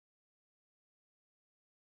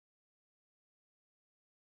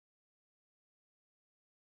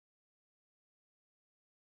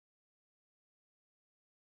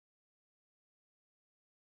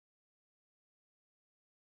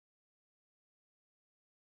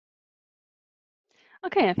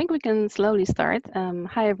Okay, I think we can slowly start.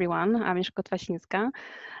 Hi everyone, I'm Agnieszka Twasińska,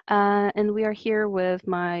 and we are here with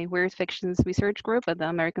my Weird Fictions research group at the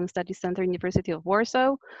American Studies Center, University of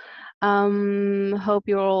Warsaw. Hope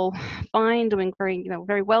you're all fine, doing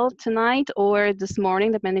very well tonight or this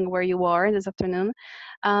morning, depending where you are this afternoon.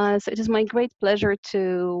 So it is my great pleasure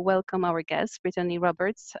to welcome our guest, Brittany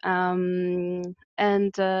Roberts,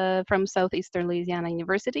 and from Southeastern Louisiana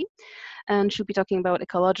University, and she'll be talking about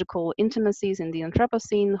ecological intimacies in the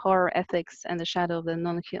Anthropocene, horror ethics, and the shadow of the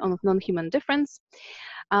non-human difference.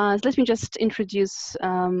 So let me just introduce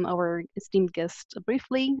our esteemed guest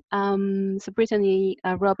briefly. So Brittany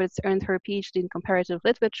Roberts earned her Ph.D. in Comparative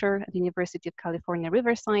Literature at the University of California,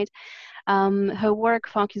 Riverside. Her work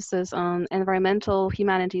focuses on environmental,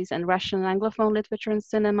 humanities, and Russian and Anglophone literature and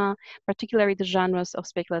cinema, particularly the genres of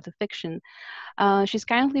speculative fiction. She's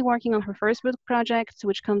currently working on her first book project,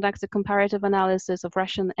 which conducts a comparative analysis of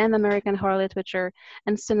Russian and American horror literature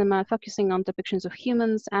and cinema, focusing on depictions of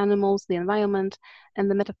humans, animals, the environment, and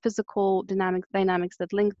the metaphysical dynamics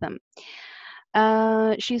that link them.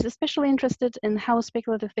 She's especially interested in how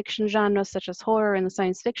speculative fiction genres such as horror and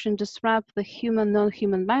science fiction disrupt the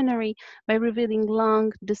human-non-human binary by revealing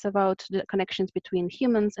long disavowed connections between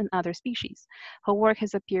humans and other species. Her work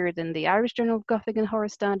has appeared in the Irish Journal of Gothic and Horror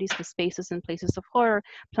Studies, The Spaces and Places of Horror,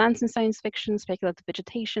 Plants in Science Fiction, Speculative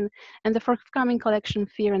Vegetation, and the forthcoming collection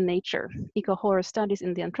Fear and Nature, Eco-Horror Studies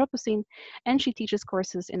in the Anthropocene, and she teaches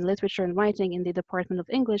courses in literature and writing in the Department of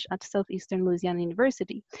English at Southeastern Louisiana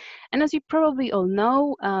University. And as you probably all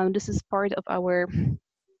know, this is part of our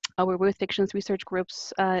Weird Fictions research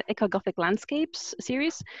group's Eco-Gothic Landscapes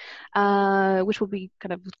series, which we'll be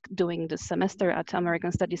kind of doing this semester at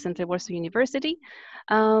American Studies Center, Warsaw University.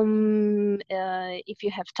 If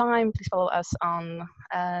you have time, please follow us on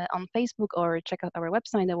Facebook or check out our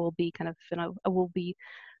website. I will be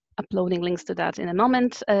uploading links to that in a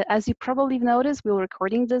moment. As you probably noticed, we're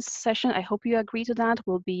recording this session. I hope you agree to that.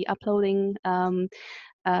 We'll be uploading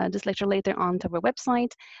this lecture later on to our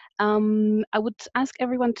website. I would ask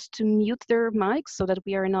everyone to mute their mics so that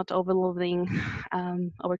we are not overloading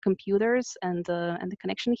our computers and the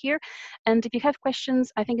connection here. And if you have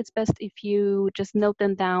questions, I think it's best if you just note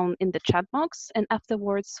them down in the chat box, and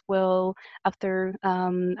afterwards after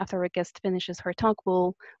our guest finishes her talk,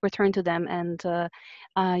 we'll return to them and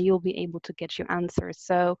you'll be able to get your answers.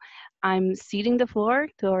 So I'm ceding the floor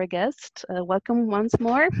to our guest. Welcome once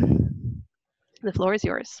more. The floor is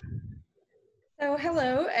yours. So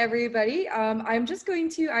hello, everybody. I'm just going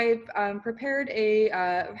to, I've prepared a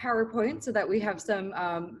PowerPoint so that we have some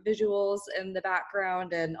visuals in the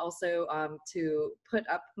background, and also to put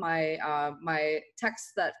up my, my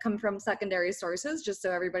texts that come from secondary sources, just so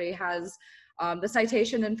everybody has the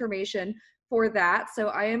citation information for that. So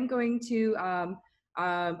I am going to,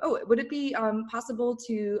 oh, would it be possible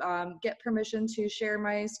to get permission to share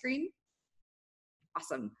my screen?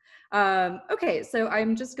 Awesome. Okay, so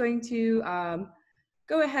I'm just going to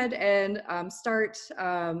go ahead and start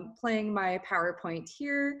playing my PowerPoint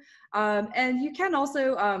here. And you can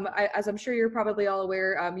also, as I'm sure you're probably all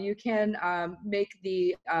aware, you can make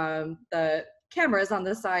the cameras on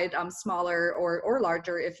the side smaller or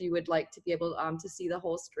larger if you would like to be able to see the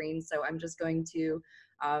whole screen. So I'm just going to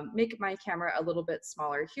make my camera a little bit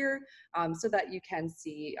smaller here so that you can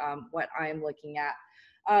see what I'm looking at.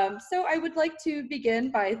 So I would like to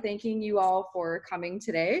begin by thanking you all for coming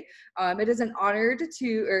today. It is an honor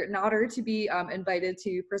to be invited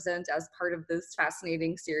to present as part of this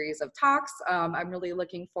fascinating series of talks. I'm really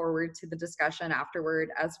looking forward to the discussion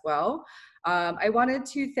afterward as well. I wanted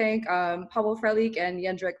to thank Paweł Frelik and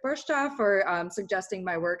Jędrek Boszta for suggesting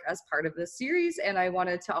my work as part of this series, and I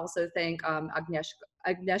wanted to also thank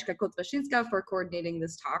Agnieszka Kotwaszyńska for coordinating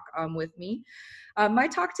this talk with me. My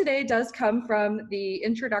talk today does come from the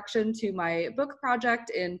introduction to my book project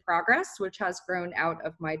in progress, which has grown out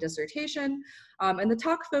of my dissertation. And the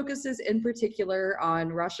talk focuses in particular on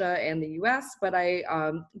Russia and the US, but I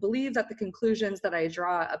believe that the conclusions that I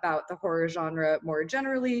draw about the horror genre more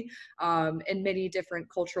generally in many different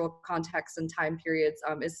cultural contexts and time periods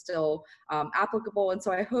is still applicable. And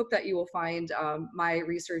so I hope that you will find my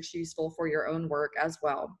research useful for your own work as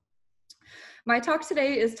well. My talk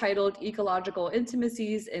today is titled Ecological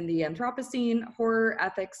Intimacies in the Anthropocene, Horror,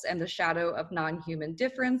 Ethics, and the Shadow of Nonhuman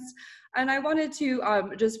Difference. And I wanted to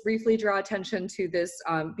just briefly draw attention to this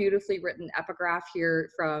beautifully written epigraph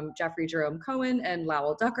here from Jeffrey Jerome Cohen and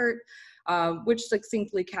Lowell Duckert, which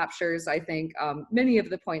succinctly captures, I think, many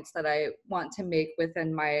of the points that I want to make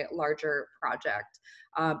within my larger project.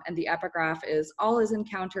 And the epigraph is, "All is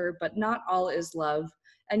encounter, but not all is love.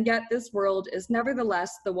 And yet this world is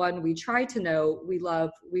nevertheless the one we try to know, we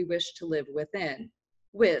love, we wish to live within."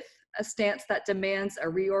 with a stance that demands a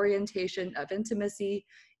reorientation of intimacy,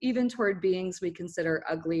 even toward beings we consider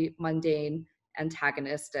ugly, mundane,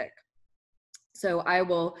 antagonistic. So I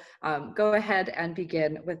will go ahead and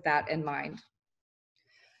begin with that in mind.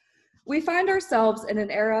 We find ourselves in an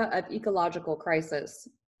era of ecological crisis.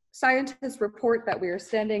 Scientists report that we are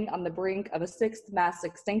standing on the brink of a sixth mass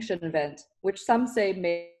extinction event, which some say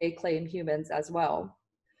may claim humans as well.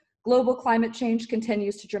 Global climate change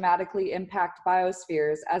continues to dramatically impact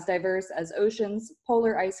biospheres as diverse as oceans,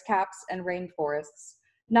 polar ice caps, and rainforests,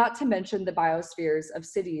 not to mention the biospheres of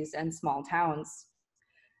cities and small towns.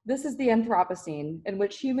 This is the Anthropocene, in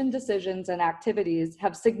which human decisions and activities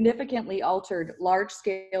have significantly altered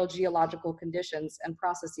large-scale geological conditions and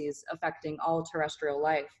processes affecting all terrestrial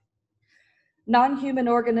life. Non-human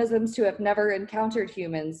organisms who have never encountered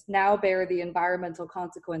humans now bear the environmental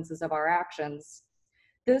consequences of our actions.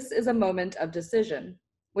 This is a moment of decision.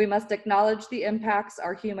 We must acknowledge the impacts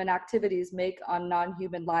our human activities make on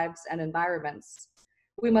non-human lives and environments.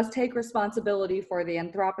 We must take responsibility for the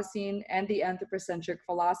Anthropocene and the anthropocentric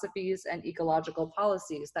philosophies and ecological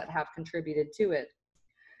policies that have contributed to it.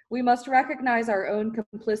 We must recognize our own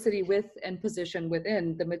complicity with and position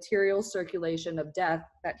within the material circulation of death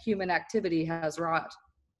that human activity has wrought.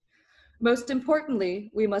 Most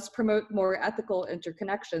importantly, we must promote more ethical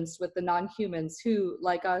interconnections with the non-humans who,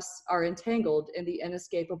 like us, are entangled in the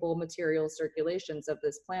inescapable material circulations of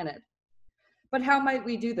this planet. But how might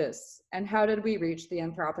we do this? And how did we reach the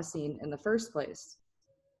Anthropocene in the first place?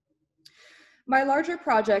 My larger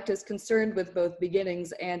project is concerned with both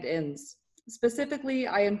beginnings and ends. Specifically,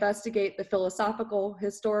 I investigate the philosophical,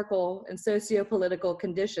 historical, and socio-political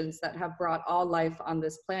conditions that have brought all life on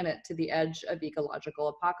this planet to the edge of ecological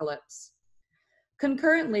apocalypse.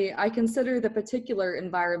 Concurrently, I consider the particular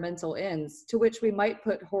environmental ends to which we might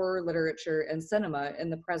put horror literature and cinema in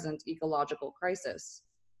the present ecological crisis.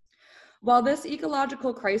 While this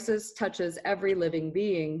ecological crisis touches every living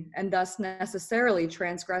being, and thus necessarily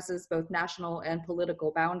transgresses both national and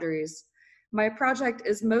political boundaries, my project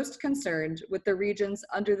is most concerned with the regions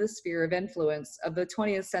under the sphere of influence of the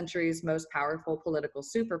 20th century's most powerful political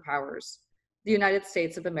superpowers, the United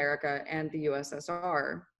States of America and the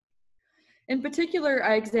USSR. In particular,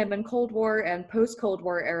 I examine Cold War and post-Cold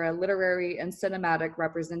War era literary and cinematic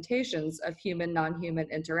representations of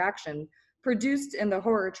human-non-human interaction produced in the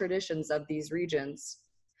horror traditions of these regions.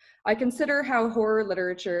 I consider how horror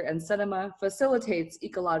literature and cinema facilitates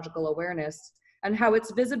ecological awareness and how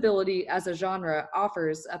its visibility as a genre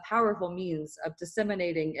offers a powerful means of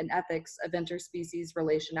disseminating an ethics of interspecies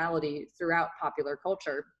relationality throughout popular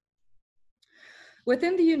culture.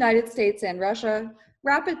 Within the United States and Russia,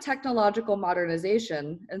 rapid technological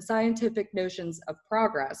modernization and scientific notions of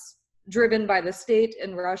progress, driven by the state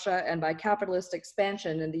in Russia and by capitalist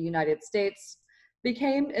expansion in the United States,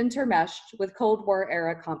 became intermeshed with Cold War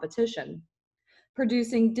era competition,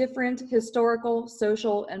 producing different historical,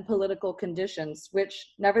 social, and political conditions,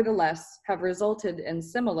 which nevertheless have resulted in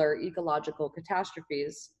similar ecological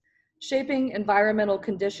catastrophes, shaping environmental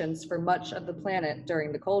conditions for much of the planet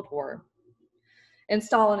during the Cold War. In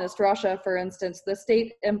Stalinist Russia, for instance, the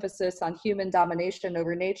state emphasis on human domination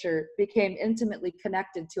over nature became intimately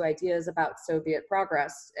connected to ideas about Soviet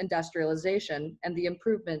progress, industrialization, and the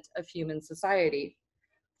improvement of human society,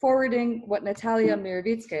 forwarding what Natalia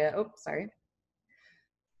Mirovitskaya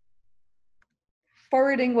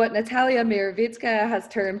has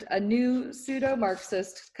termed a new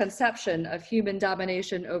pseudo-Marxist conception of human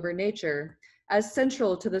domination over nature as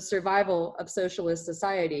central to the survival of socialist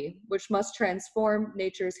society, which must transform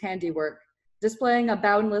nature's handiwork, displaying a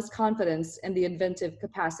boundless confidence in the inventive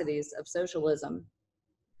capacities of socialism.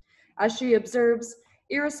 As she observes,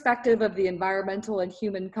 irrespective of the environmental and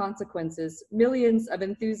human consequences, millions of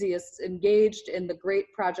enthusiasts engaged in the great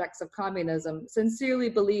projects of communism sincerely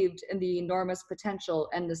believed in the enormous potential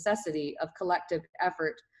and necessity of collective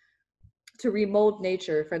effort to remold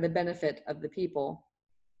nature for the benefit of the people.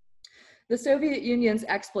 The Soviet Union's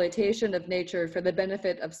exploitation of nature for the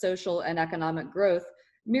benefit of social and economic growth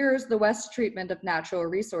mirrors the West's treatment of natural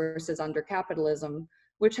resources under capitalism,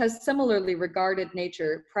 which has similarly regarded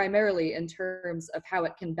nature primarily in terms of how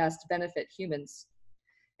it can best benefit humans.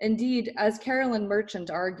 Indeed, as Carolyn Merchant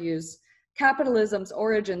argues, capitalism's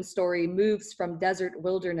origin story moves from desert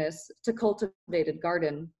wilderness to cultivated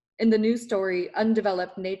garden. In the new story,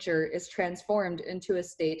 undeveloped nature is transformed into a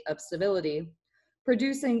state of civility,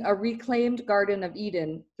 producing a reclaimed Garden of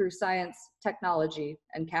Eden through science, technology,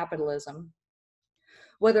 and capitalism.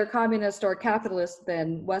 Whether communist or capitalist,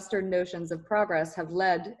 then, Western notions of progress have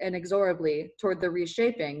led inexorably toward the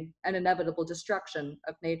reshaping and inevitable destruction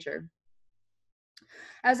of nature.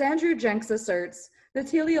 As Andrew Jenks asserts, the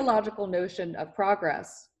teleological notion of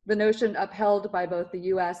progress, the notion upheld by both the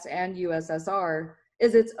US and USSR,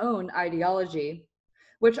 is its own ideology,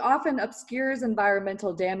 which often obscures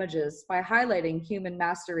environmental damages by highlighting human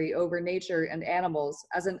mastery over nature and animals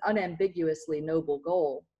as an unambiguously noble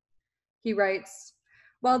goal. He writes,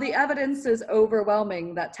 while the evidence is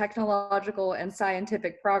overwhelming that technological and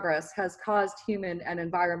scientific progress has caused human and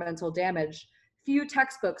environmental damage, few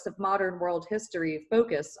textbooks of modern world history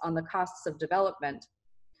focus on the costs of development.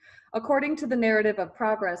 According to the narrative of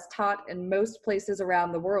progress taught in most places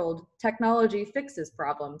around the world, technology fixes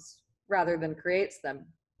problems rather than creates them.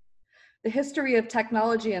 The history of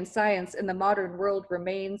technology and science in the modern world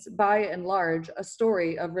remains, by and large, a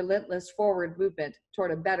story of relentless forward movement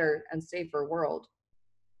toward a better and safer world.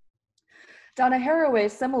 Donna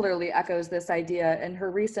Haraway similarly echoes this idea in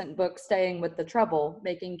her recent book, Staying with the Trouble,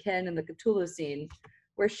 Making Kin in the Cthulhucene,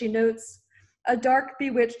 where she notes, a dark,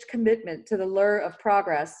 bewitched commitment to the lure of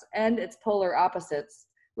progress and its polar opposites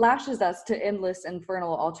lashes us to endless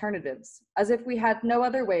infernal alternatives, as if we had no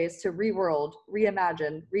other ways to reworld,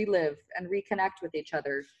 reimagine, relive, and reconnect with each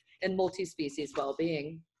other in multi-species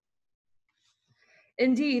well-being.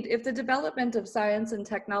 Indeed, if the development of science and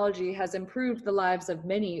technology has improved the lives of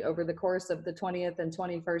many over the course of the 20th and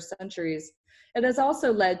 21st centuries, it has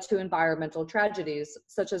also led to environmental tragedies,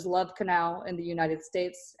 such as Love Canal in the United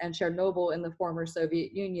States and Chernobyl in the former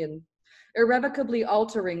Soviet Union, irrevocably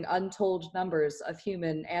altering untold numbers of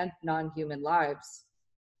human and non-human lives.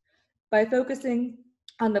 By focusing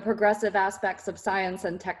on the progressive aspects of science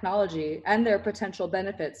and technology and their potential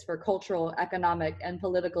benefits for cultural, economic, and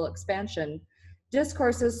political expansion,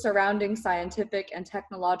 discourses surrounding scientific and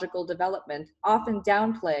technological development often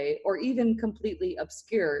downplay or even completely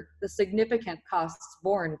obscure the significant costs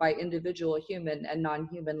borne by individual human and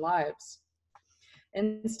non-human lives.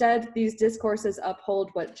 Instead, these discourses uphold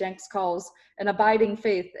what Jenks calls an abiding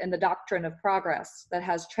faith in the doctrine of progress that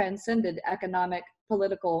has transcended economic,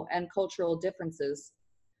 political, and cultural differences,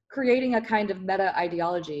 creating a kind of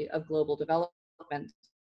meta-ideology of global development.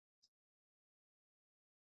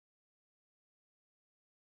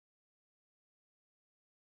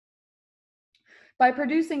 By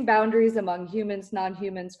producing boundaries among humans,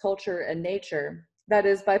 non-humans, culture, and nature, that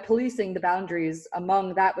is, by policing the boundaries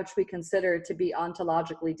among that which we consider to be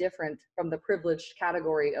ontologically different from the privileged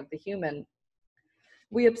category of the human,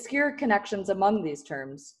 we obscure connections among these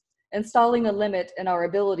terms, installing a limit in our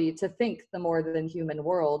ability to think the more than human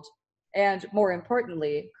world, and more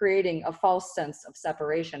importantly, creating a false sense of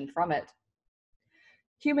separation from it.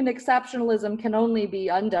 Human exceptionalism can only be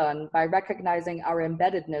undone by recognizing our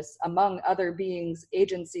embeddedness among other beings,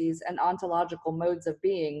 agencies, and ontological modes of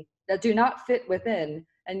being that do not fit within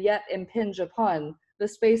and yet impinge upon the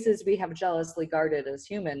spaces we have jealously guarded as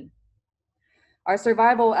human. Our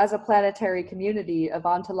survival as a planetary community of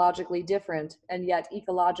ontologically different and yet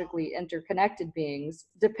ecologically interconnected beings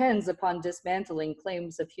depends upon dismantling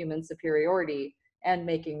claims of human superiority and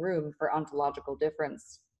making room for ontological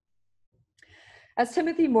difference. As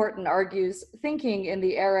Timothy Morton argues, thinking in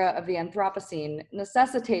the era of the Anthropocene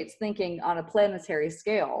necessitates thinking on a planetary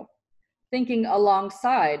scale, thinking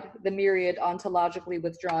alongside the myriad ontologically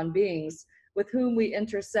withdrawn beings with whom we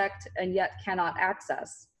intersect and yet cannot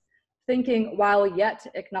access, thinking while yet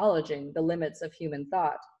acknowledging the limits of human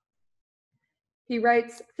thought. He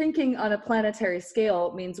writes, thinking on a planetary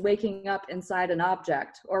scale means waking up inside an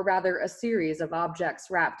object, or rather a series of objects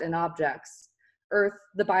wrapped in objects. Earth,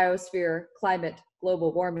 the biosphere, climate,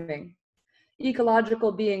 global warming.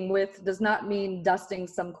 Ecological being with does not mean dusting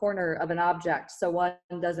some corner of an object so one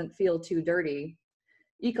doesn't feel too dirty.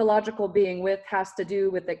 Ecological being with has to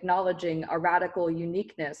do with acknowledging a radical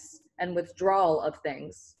uniqueness and withdrawal of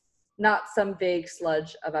things, not some vague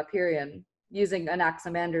sludge of Apeiron, using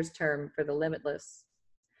Anaximander's term for the limitless.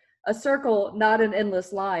 A circle, not an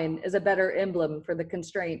endless line, is a better emblem for the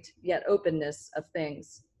constraint yet openness of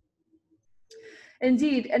things.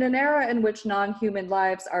 Indeed, in an era in which non-human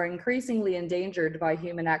lives are increasingly endangered by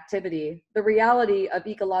human activity, the reality of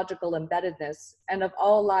ecological embeddedness and of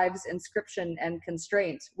all lives' inscription and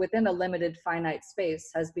constraint within a limited finite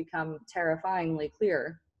space has become terrifyingly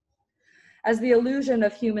clear. As the illusion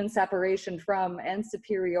of human separation from and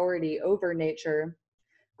superiority over nature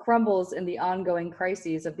crumbles in the ongoing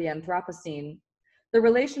crises of the Anthropocene, the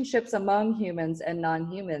relationships among humans and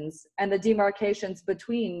non-humans, and the demarcations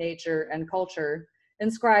between nature and culture,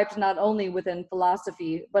 inscribed not only within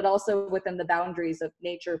philosophy, but also within the boundaries of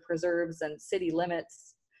nature preserves and city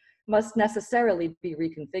limits, must necessarily be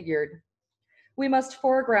reconfigured. We must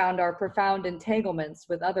foreground our profound entanglements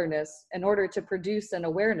with otherness in order to produce an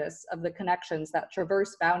awareness of the connections that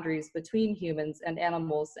traverse boundaries between humans and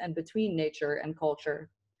animals and between nature and culture,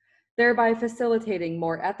 thereby facilitating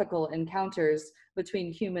more ethical encounters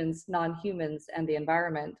between humans, non-humans, and the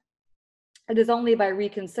environment. It is only by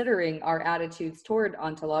reconsidering our attitudes toward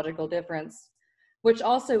ontological difference, which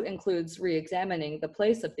also includes re-examining the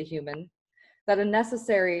place of the human, that a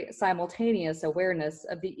necessary simultaneous awareness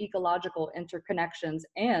of the ecological interconnections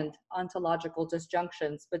and ontological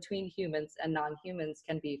disjunctions between humans and non-humans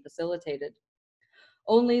can be facilitated.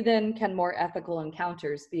 Only then can more ethical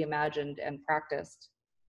encounters be imagined and practiced.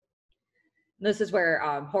 This is where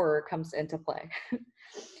horror comes into play.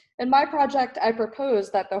 In my project, I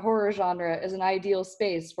propose that the horror genre is an ideal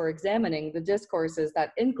space for examining the discourses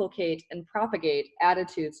that inculcate and propagate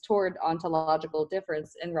attitudes toward ontological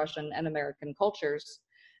difference in Russian and American cultures,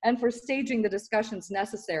 and for staging the discussions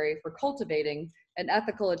necessary for cultivating an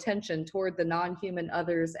ethical attention toward the non-human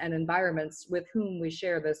others and environments with whom we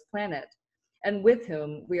share this planet, and with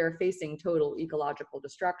whom we are facing total ecological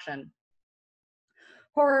destruction.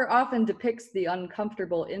 Horror often depicts the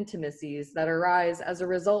uncomfortable intimacies that arise as a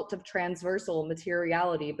result of transversal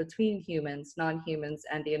materiality between humans, non-humans,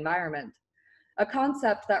 and the environment, a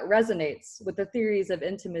concept that resonates with the theories of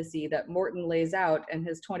intimacy that Morton lays out in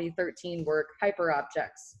his 2013 work,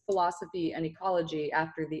 Hyperobjects, Philosophy and Ecology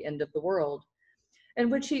After the End of the World, in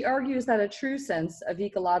which he argues that a true sense of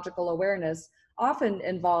ecological awareness often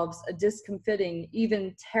involves a discomfiting,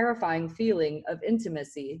 even terrifying feeling of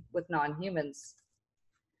intimacy with non-humans.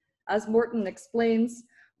 As Morton explains,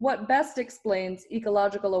 what best explains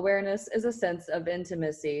ecological awareness is a sense of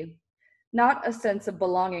intimacy, not a sense of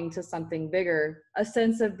belonging to something bigger, a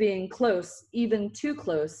sense of being close, even too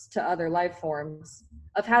close to other life forms,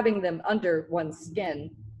 of having them under one's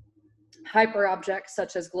skin. Hyperobjects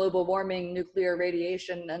such as global warming, nuclear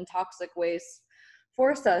radiation, and toxic waste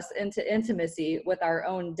force us into intimacy with our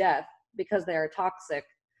own death because they are toxic,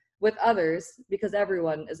 with others because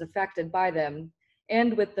everyone is affected by them,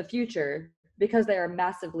 and with the future, because they are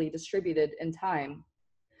massively distributed in time.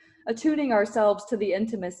 Attuning ourselves to the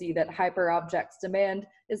intimacy that hyperobjects demand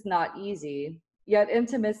is not easy, yet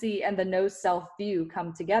intimacy and the no-self view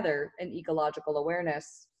come together in ecological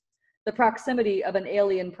awareness. The proximity of an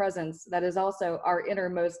alien presence that is also our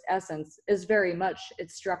innermost essence is very much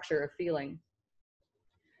its structure of feeling.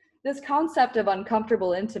 This concept of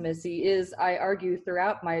uncomfortable intimacy is, I argue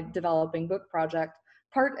throughout my developing book project,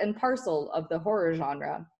 part and parcel of the horror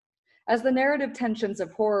genre, as the narrative tensions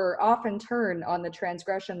of horror often turn on the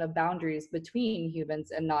transgression of boundaries between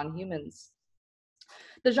humans and non-humans.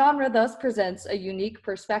 The genre thus presents a unique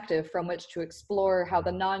perspective from which to explore how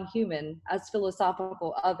the non-human, as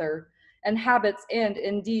philosophical other, inhabits and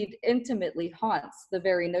indeed intimately haunts the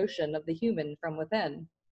very notion of the human from within.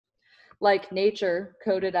 Like nature,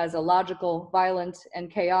 coded as a logical, violent,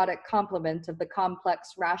 and chaotic complement of the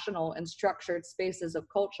complex, rational, and structured spaces of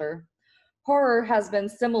culture, horror has been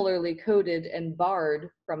similarly coded and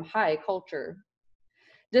barred from high culture.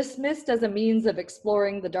 Dismissed as a means of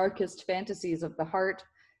exploring the darkest fantasies of the heart,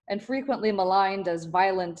 and frequently maligned as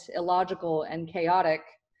violent, illogical, and chaotic,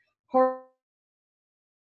 horror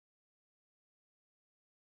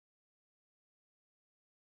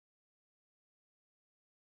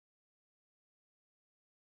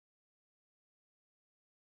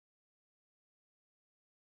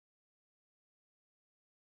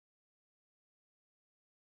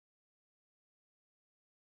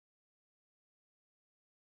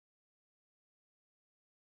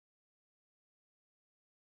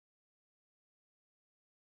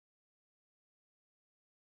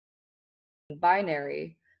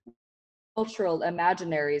binary, cultural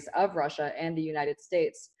imaginaries of Russia and the United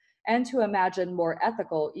States, and to imagine more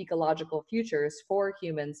ethical ecological futures for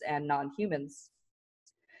humans and non-humans.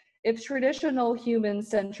 If traditional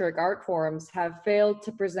human-centric art forms have failed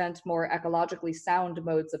to present more ecologically sound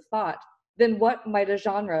modes of thought, then what might a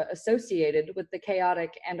genre associated with the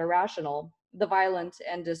chaotic and irrational, the violent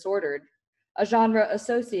and disordered, a genre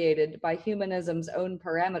associated by humanism's own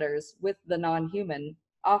parameters with the non-human,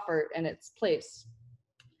 offer in its place?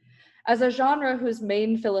 As a genre whose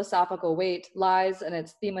main philosophical weight lies in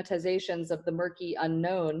its thematizations of the murky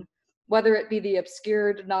unknown, whether it be the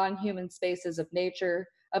obscured non-human spaces of nature,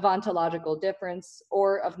 of ontological difference,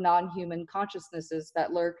 or of non-human consciousnesses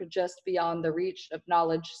that lurk just beyond the reach of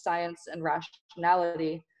knowledge, science, and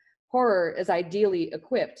rationality, horror is ideally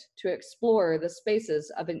equipped to explore the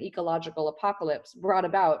spaces of an ecological apocalypse brought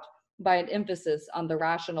about by an emphasis on the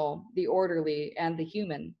rational, the orderly, and the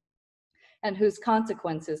human, and whose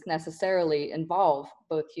consequences necessarily involve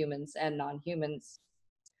both humans and non-humans.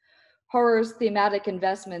 Horror's thematic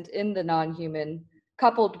investment in the non-human,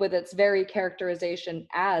 coupled with its very characterization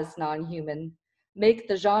as non-human, make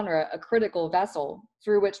the genre a critical vessel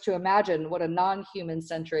through which to imagine what a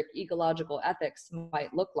non-human-centric ecological ethics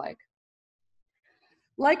might look like.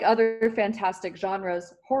 Like other fantastic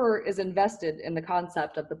genres, horror is invested in the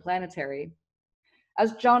concept of the planetary.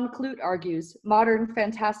 As John Clute argues, modern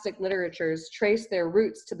fantastic literatures trace their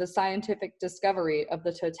roots to the scientific discovery of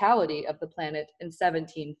the totality of the planet in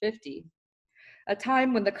 1750, a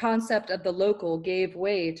time when the concept of the local gave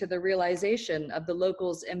way to the realization of the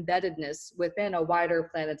local's embeddedness within a wider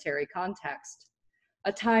planetary context,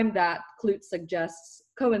 a time that, Clute suggests,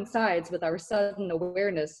 coincides with our sudden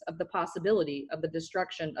awareness of the possibility of the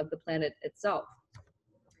destruction of the planet itself.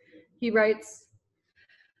 He writes,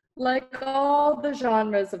 like all the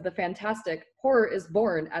genres of the fantastic, horror is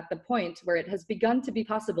born at the point where it has begun to be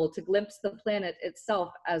possible to glimpse the planet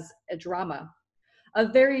itself as a drama. A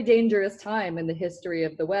very dangerous time in the history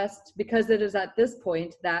of the West, because it is at this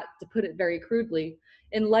point that, to put it very crudely,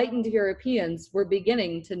 enlightened Europeans were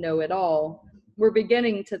beginning to know it all, were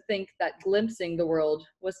beginning to think that glimpsing the world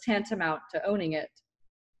was tantamount to owning it.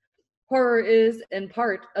 Horror is, in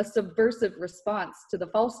part, a subversive response to the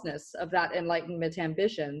falseness of that Enlightenment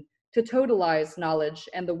ambition to totalize knowledge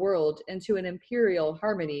and the world into an imperial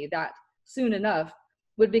harmony that, soon enough,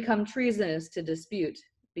 would become treasonous to dispute,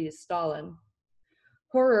 viz. Stalin.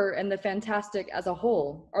 Horror and the fantastic as a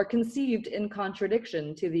whole are conceived in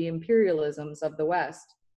contradiction to the imperialisms of the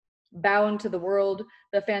West. Bound to the world,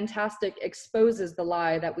 the fantastic exposes the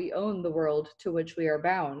lie that we own the world to which we are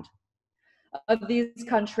bound. Of these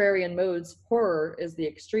contrarian modes, horror is the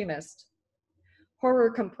extremist.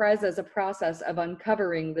 Horror comprises a process of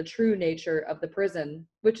uncovering the true nature of the prison,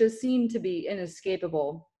 which is seen to be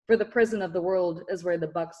inescapable, for the prison of the world is where the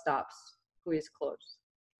buck stops, puis close.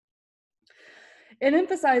 In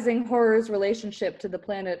emphasizing horror's relationship to the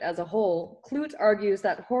planet as a whole, Clute argues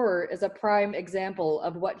that horror is a prime example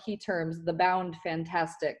of what he terms the bound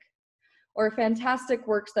fantastic, or fantastic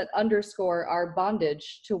works that underscore our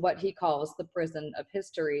bondage to what he calls the prison of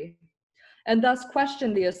history, and thus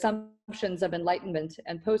question the assumptions of Enlightenment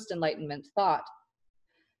and post-Enlightenment thought.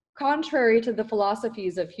 Contrary to the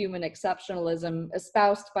philosophies of human exceptionalism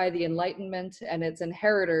espoused by the Enlightenment and its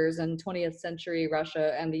inheritors in 20th century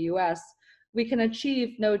Russia and the US, we can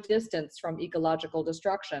achieve no distance from ecological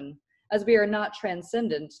destruction, as we are not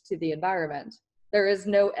transcendent to the environment. There is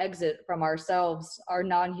no exit from ourselves, our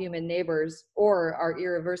non-human neighbors, or our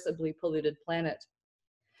irreversibly polluted planet.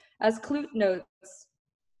 As Clute notes,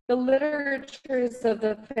 the literatures of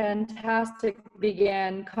the fantastic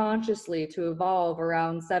began consciously to evolve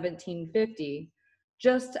around 1750,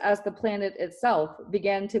 just as the planet itself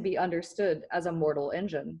began to be understood as a mortal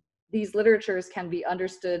engine. These literatures can be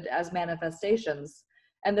understood as manifestations,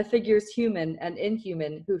 and the figures human and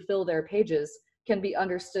inhuman who fill their pages can be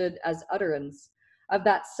understood as utterance of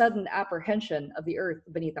that sudden apprehension of the earth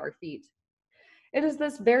beneath our feet. It is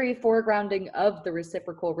this very foregrounding of the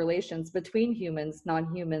reciprocal relations between humans,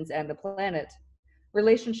 non-humans, and the planet,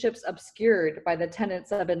 relationships obscured by the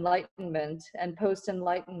tenets of Enlightenment and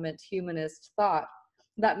post-Enlightenment humanist thought,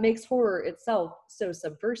 that makes horror itself so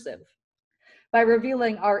subversive. By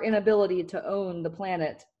revealing our inability to own the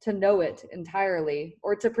planet, to know it entirely,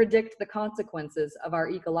 or to predict the consequences of our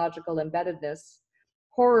ecological embeddedness,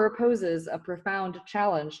 horror poses a profound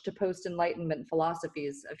challenge to post-Enlightenment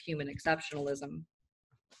philosophies of human exceptionalism.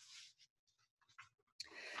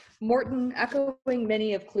 Morton, echoing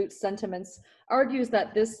many of Clute's sentiments, argues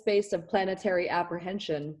that this space of planetary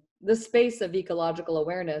apprehension, the space of ecological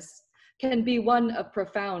awareness, can be one of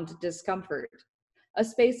profound discomfort, a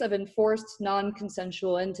space of enforced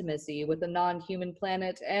non-consensual intimacy with a non-human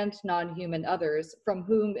planet and non-human others from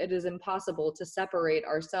whom it is impossible to separate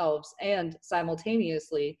ourselves and,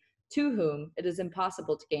 simultaneously, to whom it is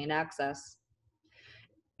impossible to gain access.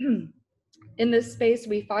 In this space,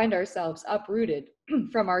 we find ourselves uprooted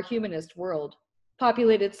from our humanist world,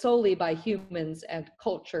 populated solely by humans and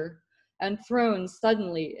culture, and thrown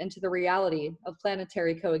suddenly into the reality of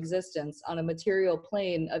planetary coexistence on a material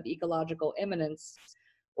plane of ecological immanence,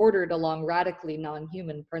 ordered along radically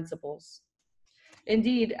non-human principles.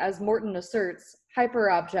 Indeed, as Morton asserts,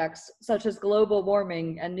 hyperobjects such as global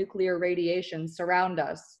warming and nuclear radiation surround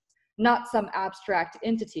us, not some abstract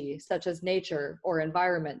entity such as nature or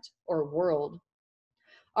environment or world.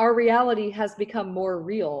 Our reality has become more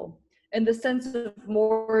real, in the sense of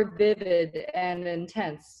more vivid and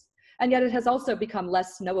intense, and yet it has also become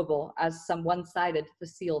less knowable as some one-sided,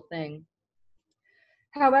 facile thing.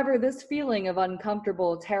 However, this feeling of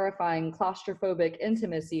uncomfortable, terrifying, claustrophobic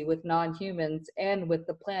intimacy with non-humans and with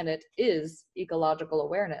the planet is ecological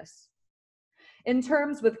awareness. In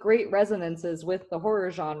terms with great resonances with the horror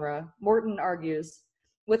genre, Morton argues,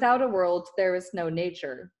 without a world, there is no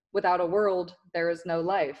nature. Without a world, there is no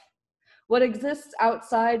life. What exists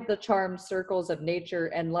outside the charmed circles of nature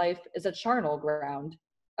and life is a charnel ground,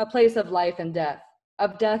 a place of life and death,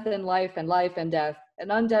 of death and life and death, an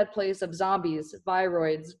undead place of zombies,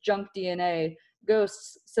 viroids, junk DNA,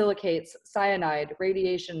 ghosts, silicates, cyanide,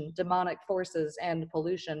 radiation, demonic forces, and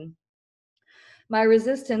pollution. My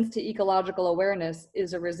resistance to ecological awareness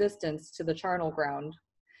is a resistance to the charnel ground.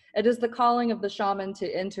 It is the calling of the shaman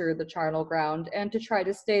to enter the charnel ground and to try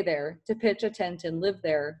to stay there, to pitch a tent and live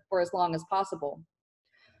there for as long as possible.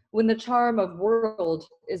 When the charm of world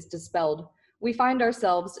is dispelled, we find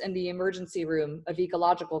ourselves in the emergency room of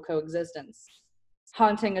ecological coexistence.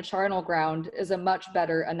 Haunting a charnel ground is a much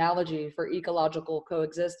better analogy for ecological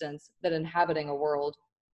coexistence than inhabiting a world.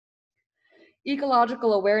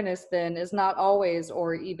 Ecological awareness, then, is not always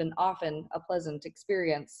or even often a pleasant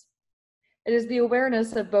experience. It is the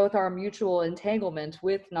awareness of both our mutual entanglement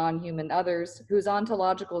with non-human others, whose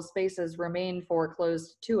ontological spaces remain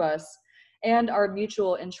foreclosed to us, and our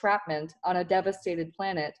mutual entrapment on a devastated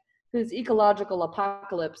planet, whose ecological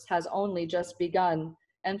apocalypse has only just begun,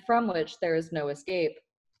 and from which there is no escape.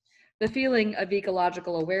 The feeling of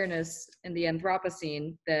ecological awareness in the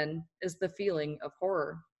Anthropocene, then, is the feeling of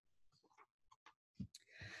horror.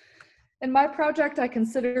 In my project, I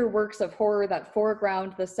consider works of horror that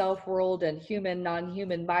foreground the self-world and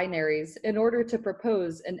human-non-human binaries in order to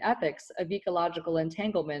propose an ethics of ecological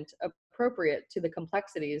entanglement appropriate to the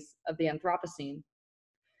complexities of the Anthropocene.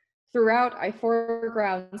 Throughout, I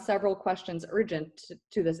foreground several questions urgent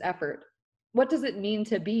to this effort. What does it mean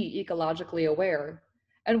to be ecologically aware?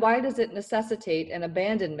 And why does it necessitate an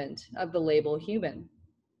abandonment of the label human?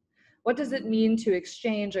 What does it mean to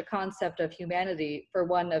exchange a concept of humanity for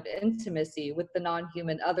one of intimacy with the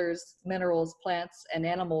non-human others, minerals, plants, and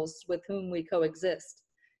animals with whom we coexist,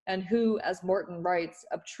 and who, as Morton writes,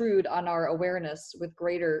 obtrude on our awareness with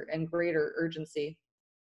greater and greater urgency?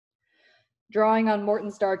 Drawing on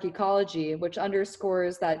Morton's dark ecology, which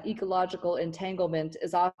underscores that ecological entanglement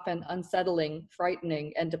is often unsettling,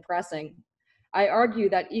 frightening, and depressing, I argue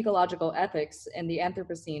that ecological ethics in the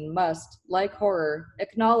Anthropocene must, like horror,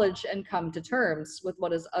 acknowledge and come to terms with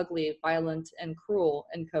what is ugly, violent, and cruel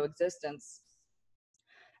in coexistence.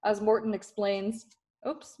 As Morton explains,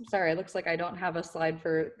 oops, sorry, it looks like I don't have a slide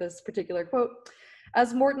for this particular quote.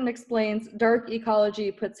 As Morton explains, dark ecology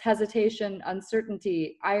puts hesitation,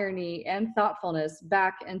 uncertainty, irony, and thoughtfulness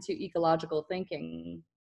back into ecological thinking.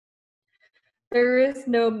 There is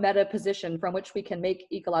no meta position from which we can make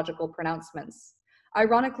ecological pronouncements.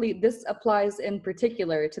 Ironically, this applies in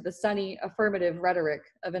particular to the sunny affirmative rhetoric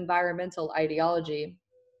of environmental ideology.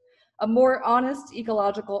 A more honest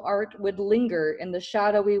ecological art would linger in the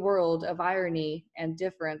shadowy world of irony and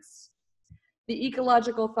difference. The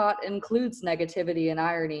ecological thought includes negativity and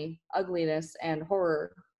irony, ugliness and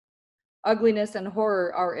horror. Ugliness and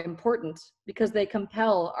horror are important because they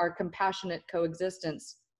compel our compassionate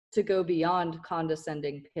coexistence to go beyond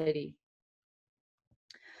condescending pity.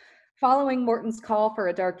 Following Morton's call for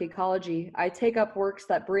a dark ecology, I take up works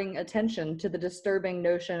that bring attention to the disturbing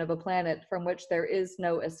notion of a planet from which there is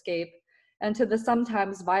no escape, and to the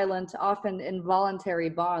sometimes violent, often involuntary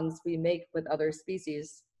bonds we make with other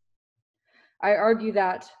species. I argue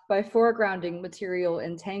that by foregrounding material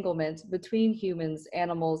entanglement between humans,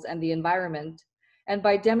 animals, and the environment, and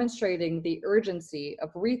by demonstrating the urgency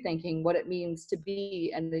of rethinking what it means to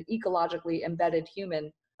be an ecologically embedded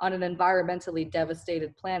human on an environmentally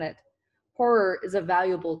devastated planet, horror is a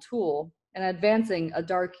valuable tool in advancing a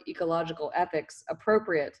dark ecological ethics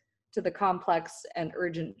appropriate to the complex and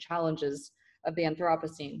urgent challenges of the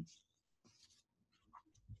Anthropocene.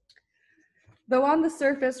 Though on the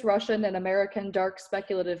surface, Russian and American dark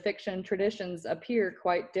speculative fiction traditions appear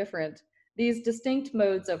quite different, these distinct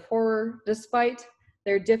modes of horror, despite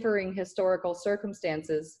their differing historical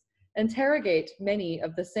circumstances, interrogate many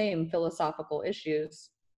of the same philosophical issues.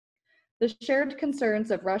 The shared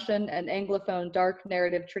concerns of Russian and Anglophone dark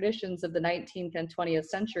narrative traditions of the 19th and 20th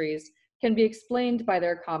centuries can be explained by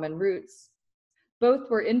their common roots. Both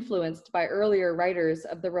were influenced by earlier writers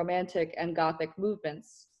of the Romantic and Gothic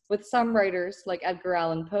movements, with some writers like Edgar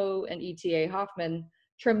Allan Poe and E.T.A. Hoffmann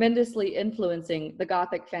tremendously influencing the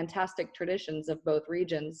Gothic fantastic traditions of both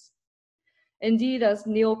regions. Indeed, as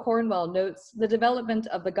Neil Cornwell notes, the development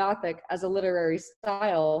of the Gothic as a literary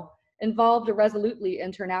style involved a resolutely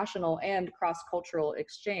international and cross-cultural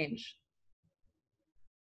exchange.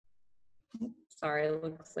 Sorry, it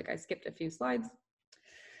looks like I skipped a few slides.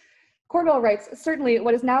 Cornwell writes, certainly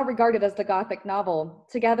what is now regarded as the Gothic novel,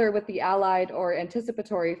 together with the allied or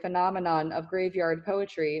anticipatory phenomenon of graveyard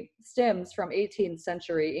poetry, stems from 18th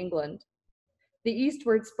century England. The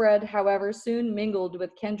eastward spread, however, soon mingled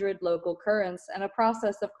with kindred local currents, and a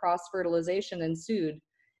process of cross-fertilization ensued,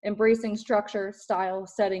 embracing structure, style,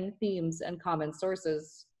 setting, themes, and common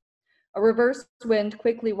sources. A reverse wind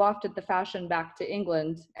quickly wafted the fashion back to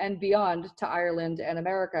England and beyond to Ireland and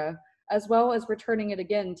America, as well as returning it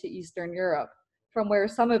again to Eastern Europe, from where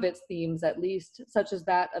some of its themes, at least, such as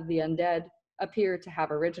that of the undead, appear to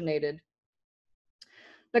have originated.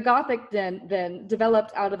 The Gothic then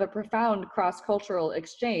developed out of a profound cross-cultural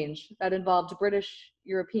exchange that involved British,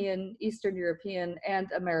 European, Eastern European,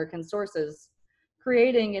 and American sources,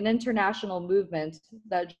 creating an international movement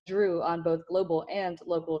that drew on both global and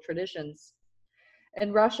local traditions.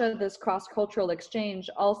 In Russia, this cross-cultural exchange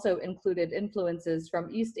also included influences from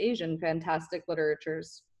East Asian fantastic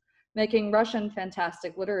literatures, making Russian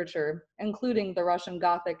fantastic literature, including the Russian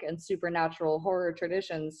Gothic and supernatural horror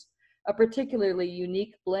traditions, a particularly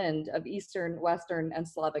unique blend of Eastern, Western, and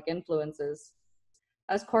Slavic influences.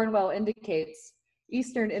 As Cornwell indicates,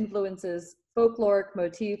 Eastern influences, folkloric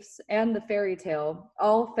motifs, and the fairy tale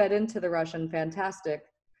all fed into the Russian fantastic,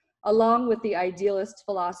 along with the idealist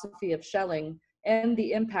philosophy of Schelling and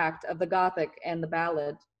the impact of the Gothic and the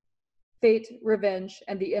ballad. Fate, revenge,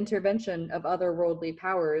 and the intervention of otherworldly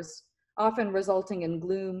powers, often resulting in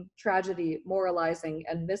gloom, tragedy, moralizing,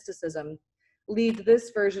 and mysticism, lead this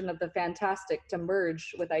version of the fantastic to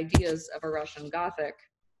merge with ideas of a Russian Gothic.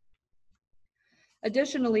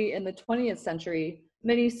 Additionally, in the 20th century,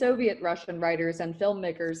 many Soviet Russian writers and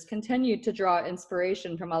filmmakers continued to draw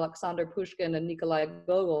inspiration from Alexander Pushkin and Nikolai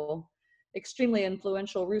Gogol, extremely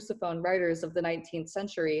influential Russophone writers of the 19th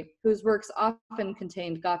century, whose works often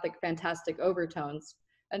contained Gothic fantastic overtones,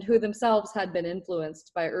 and who themselves had been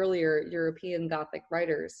influenced by earlier European Gothic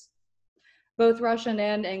writers. Both Russian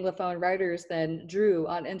and Anglophone writers then drew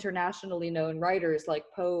on internationally known writers like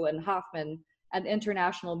Poe and Hoffmann, and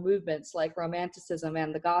international movements like Romanticism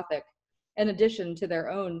and the Gothic, in addition to their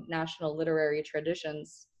own national literary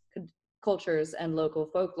traditions, cultures, and local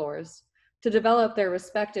folklores, to develop their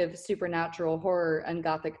respective supernatural horror and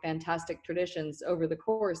Gothic fantastic traditions over the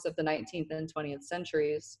course of the 19th and 20th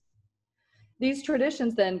centuries. These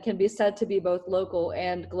traditions then can be said to be both local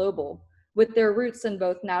and global, with their roots in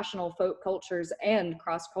both national folk cultures and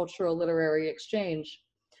cross-cultural literary exchange,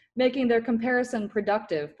 making their comparison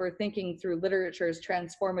productive for thinking through literature's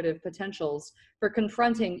transformative potentials for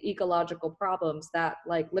confronting ecological problems that,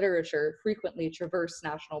 like literature, frequently traverse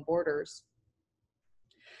national borders.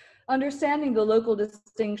 Understanding the local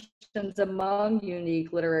distinctions among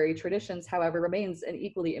unique literary traditions, however, remains an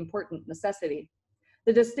equally important necessity.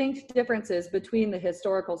 The distinct differences between the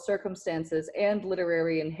historical circumstances and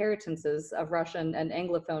literary inheritances of Russian and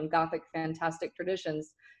Anglophone Gothic fantastic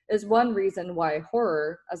traditions is one reason why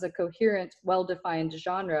horror, as a coherent, well-defined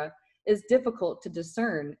genre, is difficult to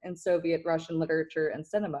discern in Soviet Russian literature and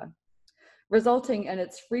cinema, resulting in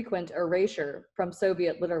its frequent erasure from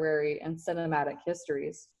Soviet literary and cinematic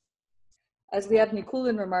histories. As Lev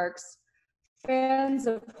Nikulin remarks, fans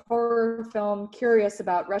of horror film curious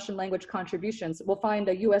about Russian language contributions will find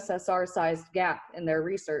a USSR-sized gap in their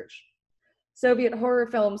research. Soviet horror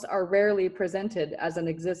films are rarely presented as an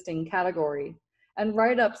existing category, and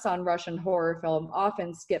write-ups on Russian horror film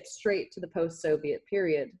often skip straight to the post-Soviet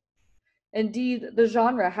period. Indeed, the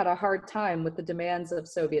genre had a hard time with the demands of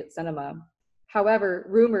Soviet cinema. However,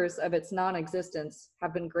 rumors of its non-existence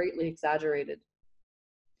have been greatly exaggerated.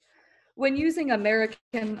 When using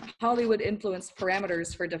American Hollywood-influenced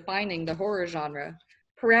parameters for defining the horror genre,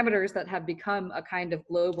 parameters that have become a kind of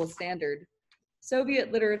global standard,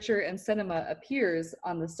 Soviet literature and cinema appears,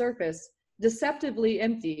 on the surface, deceptively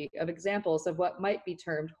empty of examples of what might be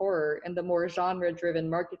termed horror in the more genre-driven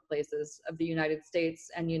marketplaces of the United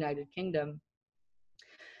States and United Kingdom.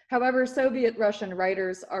 However, Soviet Russian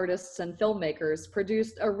writers, artists, and filmmakers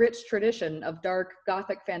produced a rich tradition of dark,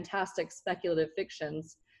 Gothic fantastic speculative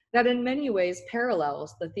fictions that in many ways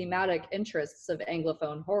parallels the thematic interests of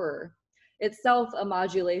Anglophone horror, itself a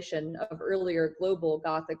modulation of earlier global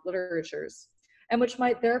Gothic literatures, and which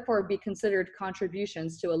might therefore be considered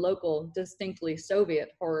contributions to a local, distinctly Soviet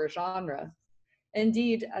horror genre.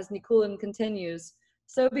 Indeed, as Nikulin continues,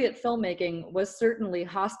 Soviet filmmaking was certainly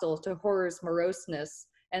hostile to horror's moroseness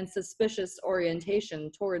and suspicious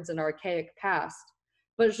orientation towards an archaic past,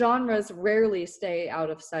 but genres rarely stay out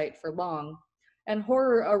of sight for long, and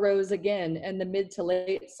horror arose again in the mid to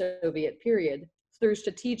late Soviet period through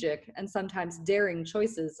strategic and sometimes daring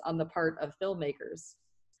choices on the part of filmmakers.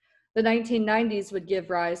 The 1990s would give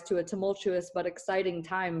rise to a tumultuous but exciting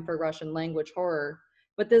time for Russian language horror,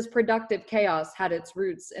 but this productive chaos had its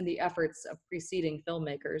roots in the efforts of preceding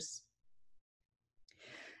filmmakers.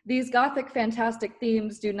 These Gothic fantastic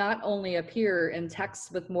themes do not only appear in texts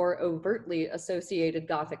with more overtly associated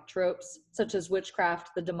Gothic tropes, such as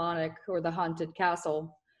witchcraft, the demonic, or the haunted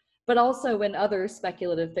castle, but also in other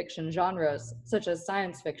speculative fiction genres, such as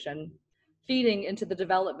science fiction, feeding into the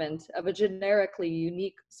development of a generically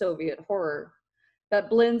unique Soviet horror that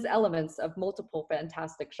blends elements of multiple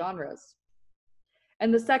fantastic genres.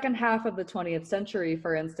 In the second half of the 20th century,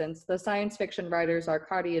 for instance, the science fiction writers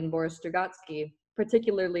Arkady and Boris Strugatsky,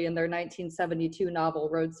 particularly in their 1972 novel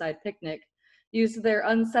Roadside Picnic, used their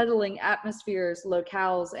unsettling atmospheres,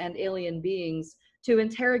 locales, and alien beings to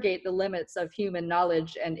interrogate the limits of human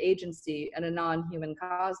knowledge and agency in a non-human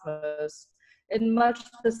cosmos, in much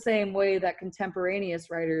the same way that contemporaneous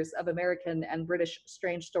writers of American and British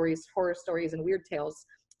strange stories, horror stories, and weird tales,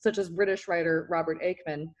 such as British writer Robert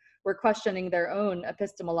Aikman, were questioning their own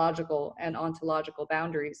epistemological and ontological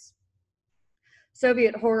boundaries.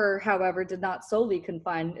 Soviet horror, however, did not solely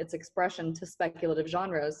confine its expression to speculative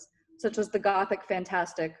genres, such as the Gothic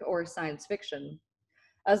fantastic or science fiction.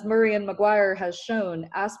 As Murray and Maguire has shown,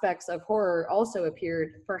 aspects of horror also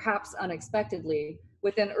appeared, perhaps unexpectedly,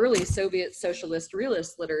 within early Soviet socialist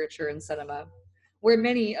realist literature and cinema, where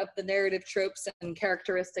many of the narrative tropes and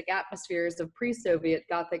characteristic atmospheres of pre-Soviet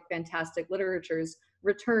Gothic fantastic literatures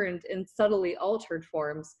returned in subtly altered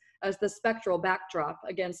forms as the spectral backdrop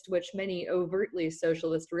against which many overtly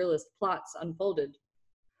socialist realist plots unfolded.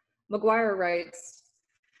 Maguire writes,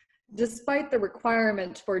 despite the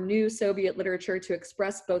requirement for new Soviet literature to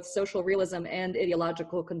express both social realism and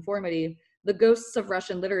ideological conformity, the ghosts of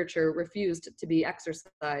Russian literature refused to be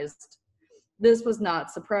exorcised. This was not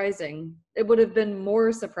surprising. It would have been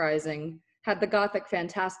more surprising had the Gothic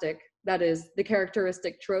fantastic, that is, the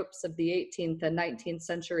characteristic tropes of the 18th and 19th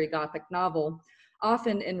century Gothic novel,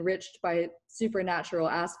 often enriched by supernatural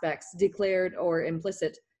aspects, declared or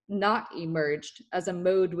implicit, not emerged as a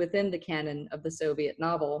mode within the canon of the Soviet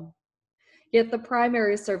novel. Yet the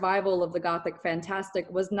primary survival of the Gothic fantastic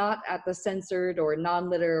was not at the censored or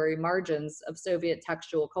non-literary margins of Soviet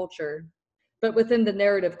textual culture, but within the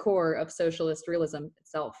narrative core of socialist realism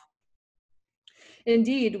itself.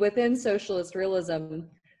 Indeed, within socialist realism,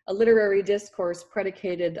 a literary discourse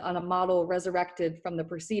predicated on a model resurrected from the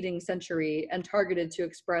preceding century and targeted to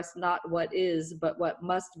express not what is, but what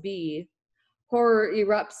must be, horror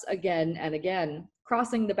erupts again and again,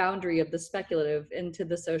 crossing the boundary of the speculative into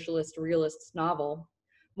the socialist realist novel,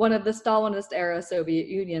 one of the Stalinist-era Soviet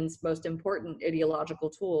Union's most important ideological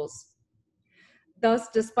tools. Thus,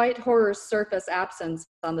 despite horror's surface absence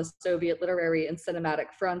on the Soviet literary and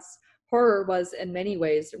cinematic fronts, horror was in many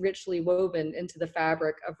ways richly woven into the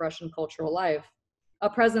fabric of Russian cultural life, a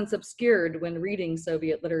presence obscured when reading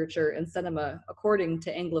Soviet literature and cinema according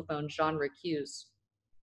to Anglophone genre cues.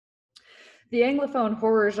 The Anglophone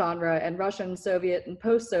horror genre and Russian, Soviet, and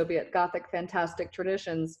post-Soviet Gothic fantastic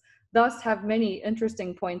traditions thus have many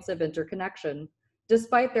interesting points of interconnection,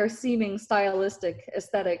 despite their seeming stylistic,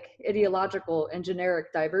 aesthetic, ideological, and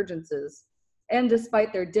generic divergences, and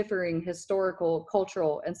despite their differing historical,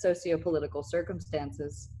 cultural, and socio-political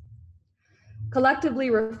circumstances. Collectively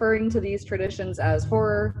referring to these traditions as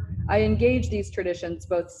horror, I engage these traditions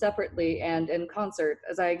both separately and in concert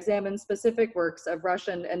as I examine specific works of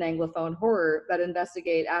Russian and Anglophone horror that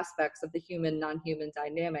investigate aspects of the human-non-human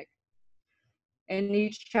dynamic. In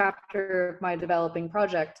each chapter of my developing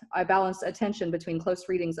project, I balance attention between close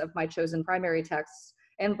readings of my chosen primary texts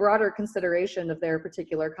and broader consideration of their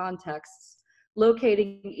particular contexts,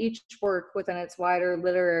 locating each work within its wider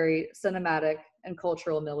literary, cinematic, and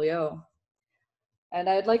cultural milieu. And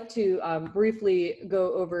I'd like to briefly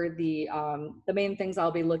go over the main things I'll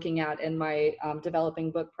be looking at in my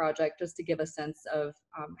developing book project, just to give a sense of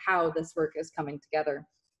how this work is coming together.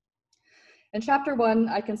 In chapter 1,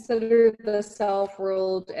 I consider the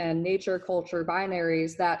self-world and nature-culture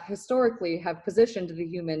binaries that historically have positioned the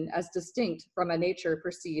human as distinct from a nature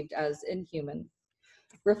perceived as inhuman.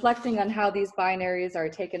 Reflecting on how these binaries are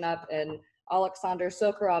taken up in Alexander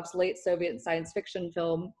Sokharov's late Soviet science fiction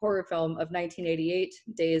horror film of 1988,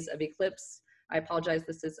 Days of Eclipse. I apologize,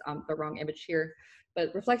 this is the wrong image here.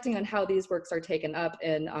 But reflecting on how these works are taken up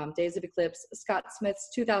in Days of Eclipse, Scott Smith's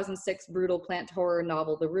 2006 brutal plant horror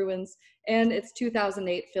novel, The Ruins, and its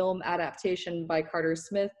 2008 film adaptation by Carter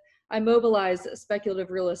Smith, I mobilize speculative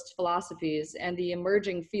realist philosophies and the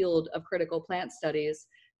emerging field of critical plant studies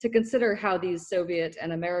to consider how these Soviet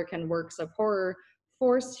and American works of horror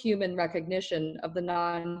force human recognition of the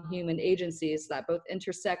non-human agencies that both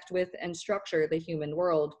intersect with and structure the human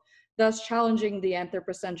world, thus challenging the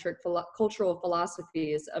anthropocentric cultural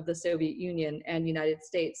philosophies of the Soviet Union and United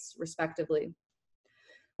States, respectively.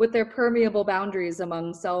 With their permeable boundaries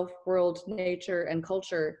among self, world, nature, and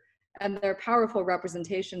culture, and their powerful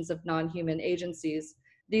representations of non-human agencies,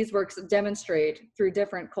 these works demonstrate, through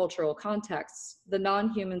different cultural contexts, the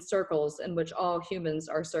non-human circles in which all humans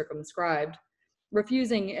are circumscribed,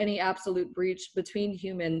 refusing any absolute breach between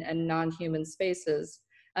human and non-human spaces,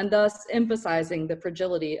 and thus emphasizing the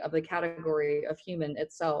fragility of the category of human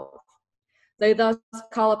itself. They thus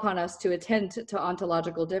call upon us to attend to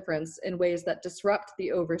ontological difference in ways that disrupt the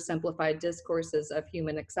oversimplified discourses of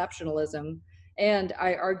human exceptionalism, and,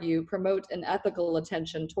 I argue, promote an ethical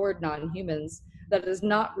attention toward non-humans that is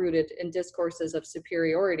not rooted in discourses of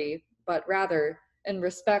superiority, but rather in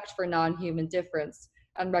respect for non-human difference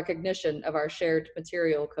and recognition of our shared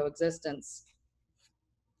material coexistence.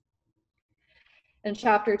 In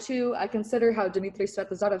chapter 2, I consider how Dmitry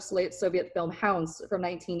Svetozadov's late Soviet film Hounds from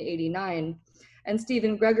 1989 and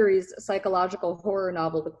Stephen Gregory's psychological horror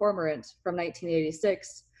novel The Cormorant from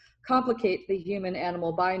 1986 complicate the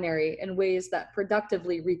human-animal binary in ways that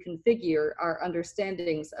productively reconfigure our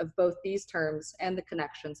understandings of both these terms and the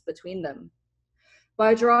connections between them.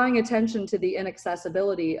 By drawing attention to the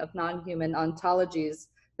inaccessibility of non-human ontologies,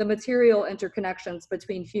 the material interconnections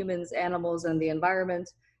between humans, animals, and the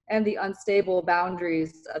environment, and the unstable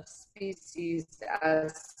boundaries of species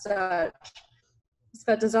as such,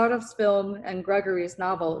 Svetozadov's film and Gregory's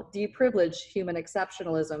novel deprivilege human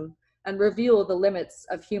exceptionalism and reveal the limits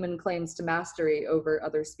of human claims to mastery over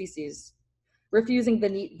other species. Refusing the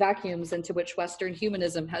neat vacuums into which Western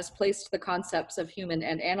humanism has placed the concepts of human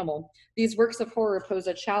and animal, these works of horror pose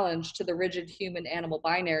a challenge to the rigid human-animal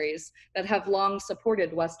binaries that have long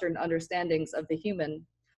supported Western understandings of the human,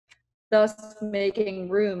 thus making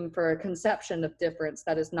room for a conception of difference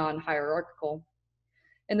that is non-hierarchical.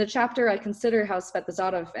 In the chapter, I consider how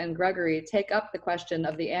Svetozadov and Gregory take up the question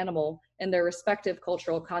of the animal in their respective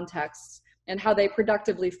cultural contexts, and how they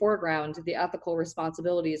productively foreground the ethical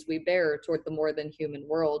responsibilities we bear toward the more than human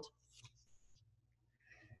world.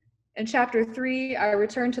 In chapter 3, I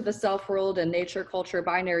return to the self-world and nature-culture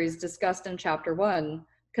binaries discussed in chapter 1,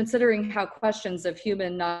 considering how questions of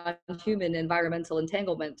human, non-human environmental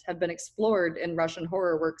entanglement have been explored in Russian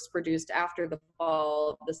horror works produced after the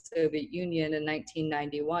fall of the Soviet Union in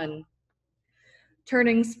 1991.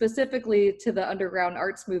 Turning specifically to the underground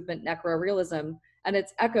arts movement necrorealism and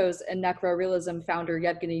its echoes in necrorealism founder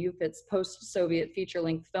Yevgeny Yufit's post-Soviet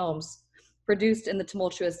feature-length films, produced in the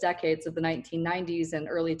tumultuous decades of the 1990s and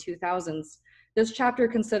early 2000s, this chapter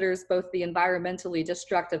considers both the environmentally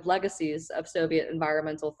destructive legacies of Soviet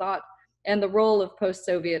environmental thought and the role of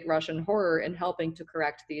post-Soviet Russian horror in helping to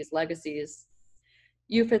correct these legacies.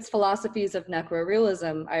 Yufit's philosophies of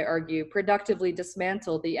necrorealism, I argue, productively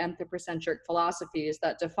dismantle the anthropocentric philosophies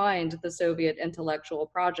that defined the Soviet intellectual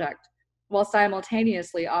project, while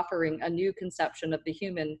simultaneously offering a new conception of the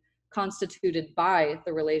human constituted by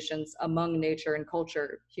the relations among nature and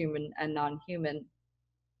culture, human and non-human.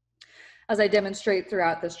 As I demonstrate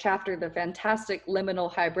throughout this chapter, the fantastic liminal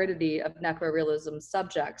hybridity of necrorealism's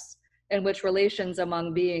subjects, in which relations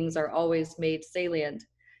among beings are always made salient,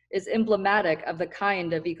 is emblematic of the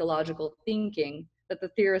kind of ecological thinking that the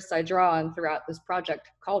theorists I draw on throughout this project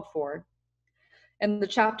called for. In the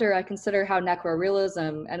chapter, I consider how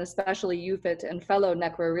necrorealism, and especially Yufit and fellow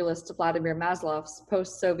necrorealist Vladimir Maslov's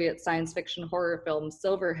post-Soviet science fiction horror film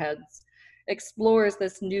Silverheads, explores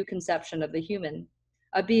this new conception of the human,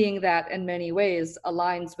 a being that in many ways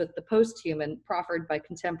aligns with the post-human proffered by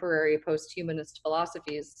contemporary post-humanist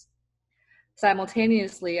philosophies.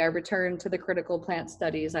 Simultaneously, I return to the critical plant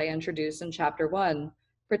studies I introduced in chapter 1,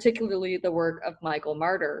 particularly the work of Michael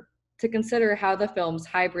Marder, to consider how the film's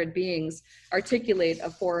hybrid beings articulate a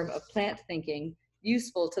form of plant thinking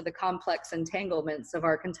useful to the complex entanglements of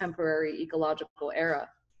our contemporary ecological era.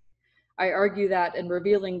 I argue that in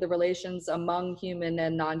revealing the relations among human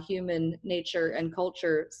and non-human, nature and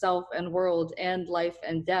culture, self and world, and life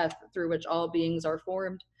and death through which all beings are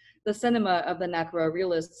formed, the cinema of the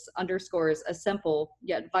necrorealists underscores a simple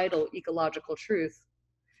yet vital ecological truth.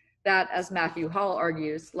 That, as Matthew Hall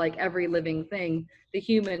argues, like every living thing, the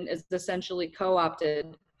human is essentially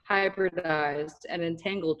co-opted, hybridized, and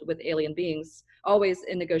entangled with alien beings, always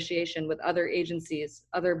in negotiation with other agencies,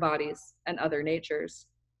 other bodies, and other natures.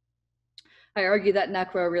 I argue that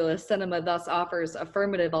necrorealist cinema thus offers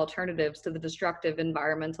affirmative alternatives to the destructive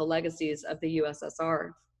environmental legacies of the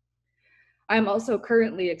USSR. I'm also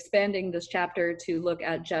currently expanding this chapter to look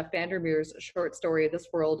at Jeff Vandermeer's short story, This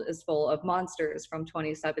World is Full of Monsters from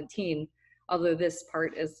 2017, although this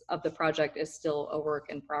part of the project is still a work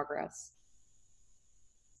in progress.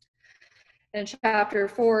 In chapter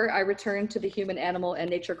 4, I return to the human, animal, and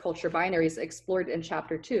nature culture binaries explored in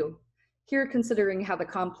chapter 2. Here, considering how the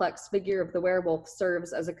complex figure of the werewolf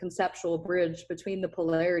serves as a conceptual bridge between the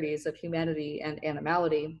polarities of humanity and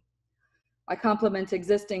animality. I complement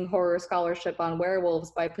existing horror scholarship on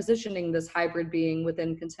werewolves by positioning this hybrid being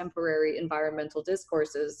within contemporary environmental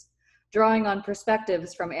discourses, drawing on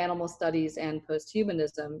perspectives from animal studies and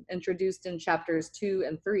posthumanism introduced in chapters 2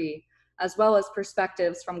 and 3, as well as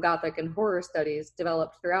perspectives from Gothic and horror studies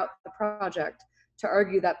developed throughout the project to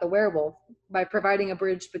argue that the werewolf, by providing a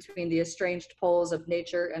bridge between the estranged poles of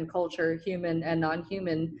nature and culture, human and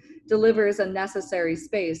non-human, delivers a necessary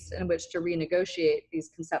space in which to renegotiate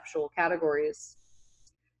these conceptual categories.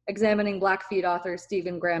 Examining Blackfeet author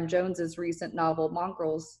Stephen Graham Jones's recent novel,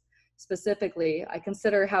 Mongrels, specifically, I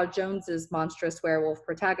consider how Jones's monstrous werewolf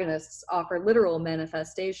protagonists offer literal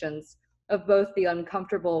manifestations of both the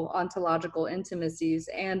uncomfortable ontological intimacies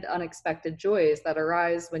and unexpected joys that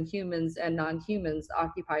arise when humans and non-humans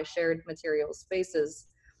occupy shared material spaces,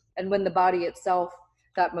 and when the body itself,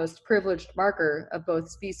 that most privileged marker of both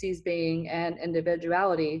species being and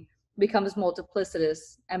individuality, becomes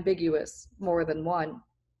multiplicitous, ambiguous, more than one.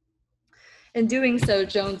 In doing so,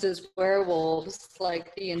 Jones's werewolves,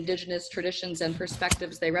 like the indigenous traditions and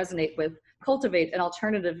perspectives they resonate with, cultivate an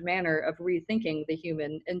alternative manner of rethinking the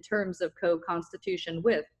human in terms of co-constitution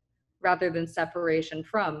with, rather than separation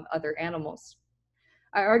from, other animals.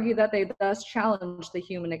 I argue that they thus challenge the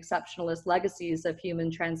human exceptionalist legacies of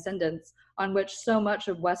human transcendence on which so much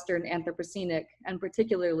of Western Anthropocenic, and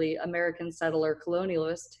particularly American settler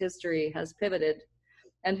colonialist history has pivoted,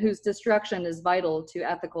 and whose destruction is vital to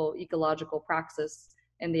ethical ecological praxis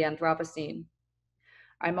in the Anthropocene.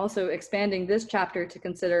 I'm also expanding this chapter to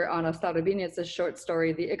consider Anna Starobinets's short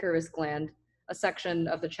story, The Icarus Gland, a section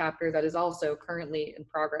of the chapter that is also currently in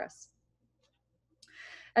progress.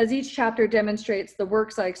 As each chapter demonstrates, the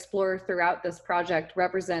works I explore throughout this project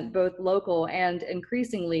represent both local and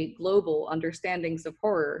increasingly global understandings of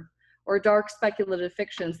horror, or dark speculative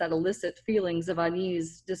fictions that elicit feelings of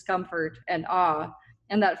unease, discomfort, and awe,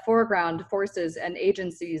 and that foreground forces and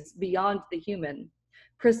agencies beyond the human,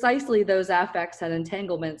 precisely those affects and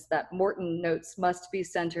entanglements that Morton notes must be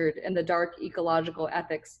centered in the dark ecological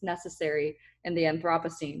ethics necessary in the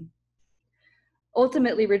Anthropocene.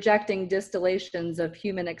 Ultimately rejecting distillations of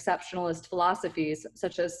human exceptionalist philosophies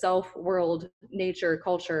such as self, world, nature,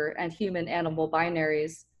 culture, and human-animal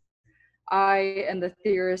binaries, I and the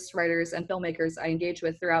theorists, writers, and filmmakers I engage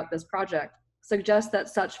with throughout this project suggest that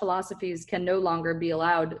such philosophies can no longer be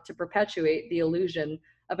allowed to perpetuate the illusion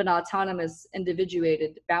of an autonomous,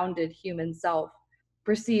 individuated, bounded human self,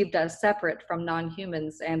 perceived as separate from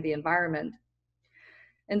non-humans and the environment.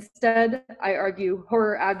 Instead, I argue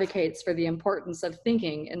horror advocates for the importance of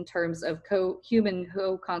thinking in terms of human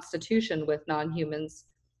co-constitution with non-humans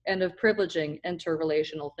and of privileging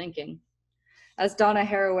interrelational thinking. As Donna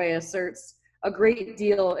Haraway asserts, a great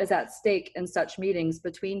deal is at stake in such meetings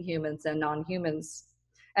between humans and non-humans,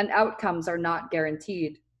 and outcomes are not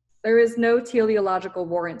guaranteed. There is no teleological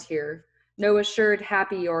warrant here, no assured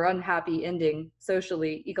happy or unhappy ending,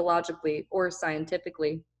 socially, ecologically, or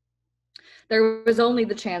scientifically. There was only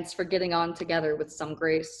the chance for getting on together with some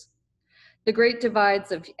grace. The great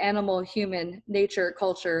divides of animal, human, nature,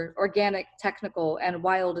 culture, organic, technical, and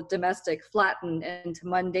wild, domestic flatten into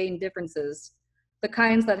mundane differences, the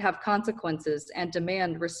kinds that have consequences and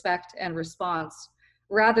demand respect and response,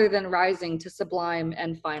 rather than rising to sublime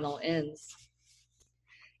and final ends.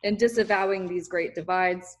 In disavowing these great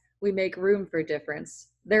divides, we make room for difference,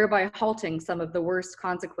 thereby halting some of the worst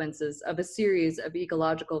consequences of a series of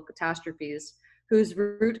ecological catastrophes whose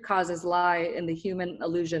root causes lie in the human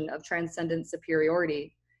illusion of transcendent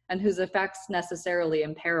superiority and whose effects necessarily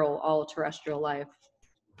imperil all terrestrial life.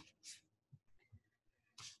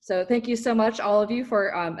 So thank you so much, all of you, for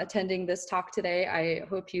attending this talk today. I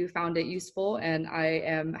hope you found it useful, and I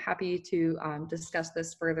am happy to discuss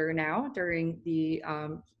this further now during the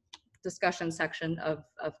discussion section of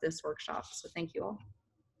this workshop. So thank you all.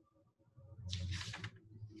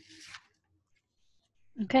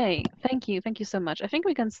 Okay, thank you so much. I think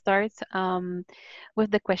we can start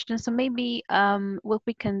with the question. So maybe what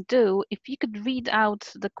we can do, if you could read out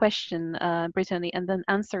the question, Brittany, and then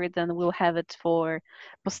answer it, then we'll have it for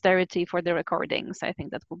posterity for the recordings. I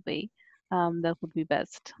think that would be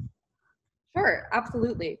best. Sure,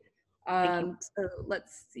 absolutely. So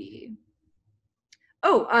let's see.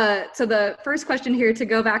 Oh, so the first question here, to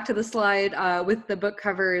go back to the slide with the book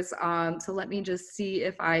covers. So let me just see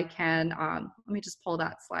if I can, let me just pull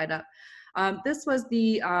that slide up. This was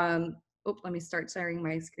the, let me start sharing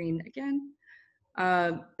my screen again.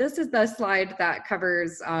 This is the slide that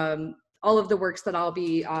covers all of the works that I'll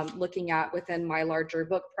be looking at within my larger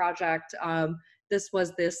book project. This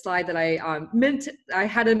was the slide that I meant. I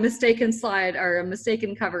had a mistaken slide or a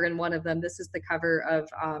mistaken cover in one of them. This is the cover of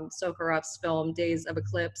Sakharov's film Days of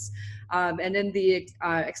Eclipse. And in the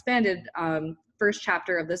expanded first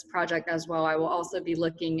chapter of this project as well, I will also be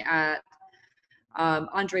looking at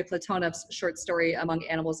Andrei Platonov's short story Among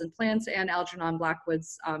Animals and Plants and Algernon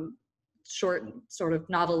Blackwood's short sort of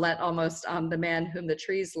novelette almost, The Man Whom the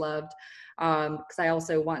Trees Loved, because I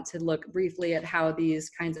also want to look briefly at how these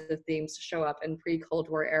kinds of themes show up in pre-Cold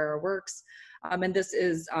War era works. And this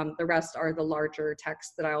is, the rest are the larger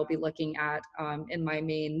texts that I will be looking at in my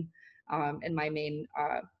main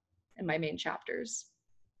chapters.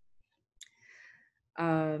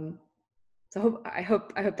 So I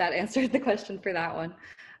hope that answered the question for that one.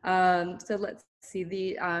 So let's see,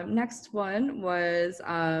 the next one was,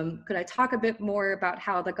 could I talk a bit more about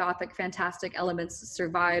how the Gothic fantastic elements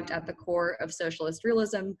survived at the core of socialist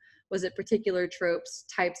realism? Was it particular tropes,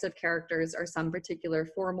 types of characters, or some particular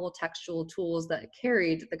formal textual tools that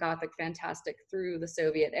carried the Gothic fantastic through the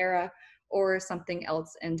Soviet era, or something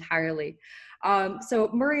else entirely? So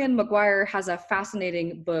Murian Maguire has a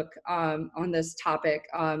fascinating book on this topic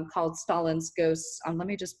called Stalin's Ghosts. Let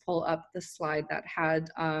me just pull up the slide that had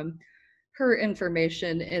her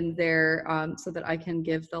information in there so that I can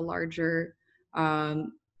give the larger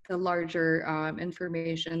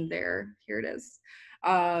information there. Here it is.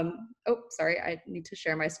 Oh, sorry, I need to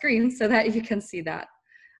share my screen so that you can see that.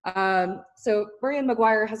 So Murian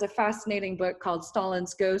Maguire has a fascinating book called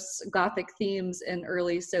Stalin's Ghosts, Gothic Themes in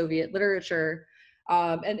Early Soviet Literature.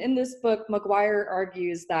 And in this book, Maguire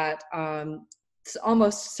argues that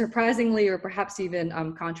almost surprisingly, or perhaps even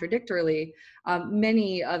contradictorily,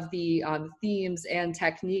 many of the themes and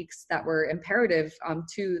techniques that were imperative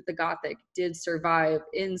to the Gothic did survive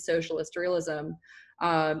in socialist realism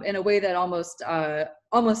in a way that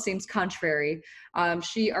almost seems contrary.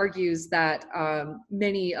 She argues that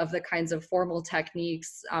many of the kinds of formal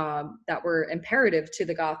techniques that were imperative to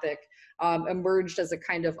the Gothic emerged as a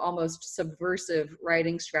kind of almost subversive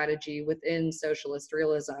writing strategy within socialist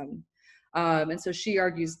realism. And so she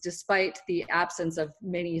argues, despite the absence of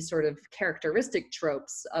many sort of characteristic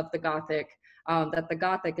tropes of the Gothic, that the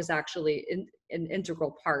Gothic is actually an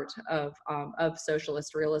integral part of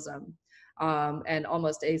socialist realism, and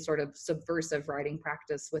almost a sort of subversive writing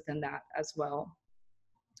practice within that as well.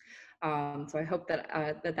 So I hope that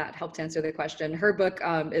that helped answer the question. Her book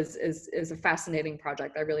is a fascinating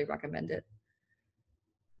project. I really recommend it.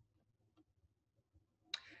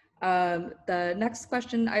 The next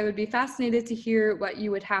question, I would be fascinated to hear what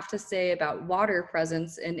you would have to say about water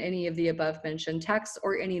presence in any of the above mentioned texts,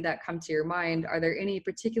 or any that come to your mind. Are there any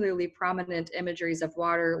particularly prominent imageries of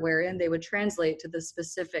water wherein they would translate to the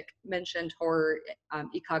specific mentioned horror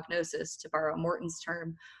ecognosis, to borrow Morton's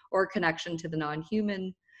term, or connection to the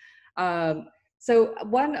non-human? So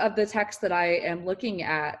one of the texts that I am looking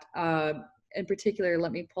at, in particular,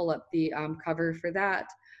 let me pull up the cover for that.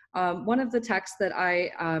 One of the texts that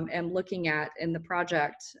I am looking at in the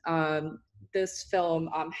project, this film,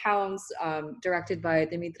 Hounds, directed by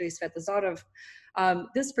Dmitry Svetozarov,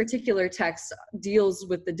 this particular text deals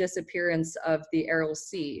with the disappearance of the Aral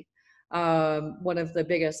Sea, one of the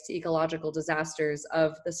biggest ecological disasters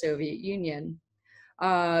of the Soviet Union.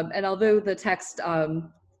 And although the text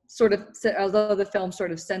although the film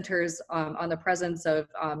sort of centers on the presence of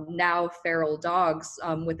now feral dogs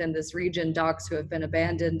within this region, dogs who have been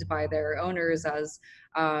abandoned by their owners as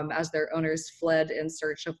their owners fled in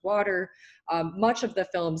search of water, much of the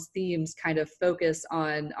film's themes kind of focus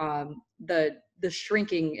on the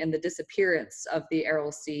shrinking and the disappearance of the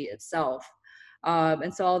Aral Sea itself.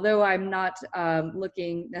 And so although I'm not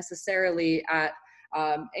looking necessarily at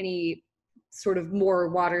any sort of more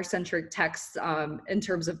water-centric texts in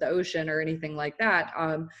terms of the ocean or anything like that,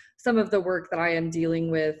 some of the work that I am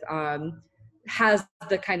dealing with has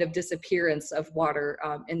the kind of disappearance of water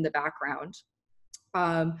in the background.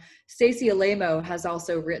 Stacey Alamo has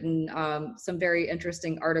also written some very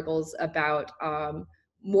interesting articles about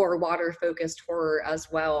more water-focused horror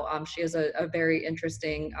as well. She has a very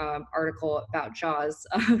interesting article about Jaws,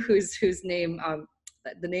 whose name,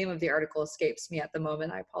 the name of the article escapes me at the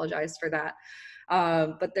moment. I apologize for that.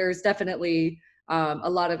 But there's definitely a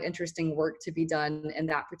lot of interesting work to be done in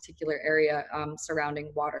that particular area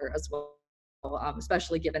surrounding water as well,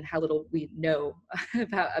 especially given how little we know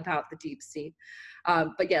about the deep sea.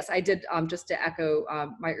 But yes, I did, just to echo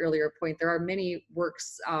my earlier point, there are many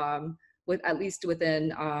works at least within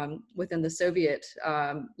the Soviet,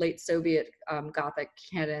 late Soviet Gothic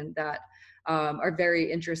canon that are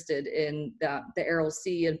very interested in the Aral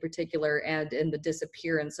Sea in particular, and in the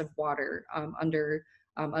disappearance of water under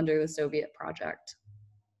the Soviet project.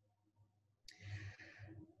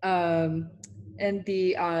 And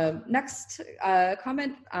the next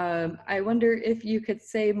comment, I wonder if you could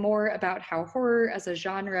say more about how horror as a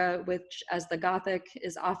genre, which as the Gothic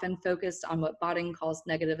is often focused on what Botting calls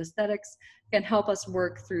negative aesthetics, can help us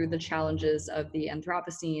work through the challenges of the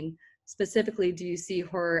Anthropocene. Specifically, do you see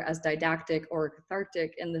horror as didactic or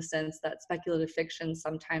cathartic in the sense that speculative fiction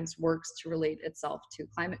sometimes works to relate itself to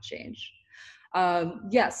climate change?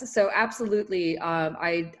 Yes, so absolutely.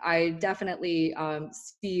 I definitely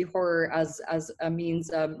see horror as a means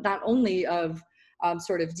of not only of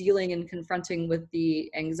sort of dealing and confronting with the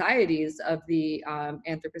anxieties of the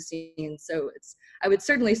Anthropocene. So I would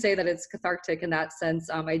certainly say that it's cathartic in that sense.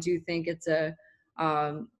 I do think it's a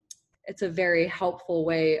very helpful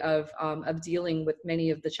way of dealing with many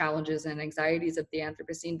of the challenges and anxieties of the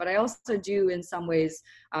Anthropocene. But I also do, in some ways,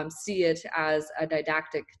 see it as a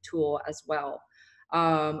didactic tool as well.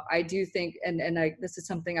 I do think, and this is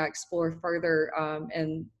something I explore further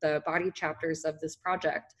in the body chapters of this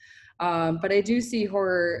project. But I do see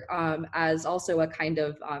horror as also a kind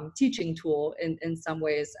of teaching tool in some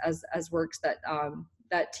ways, as works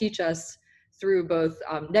that teach us through both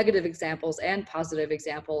negative examples and positive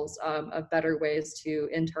examples of better ways to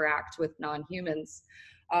interact with non-humans.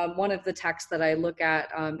 One of the texts that I look at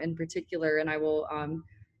in particular, and I will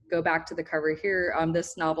go back to the cover here,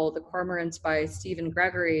 this novel, The Cormorant by Stephen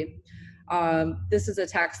Gregory. This is a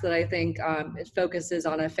text that I think it focuses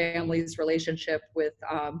on a family's relationship with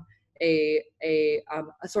a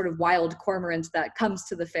sort of wild cormorant that comes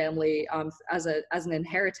to the family as an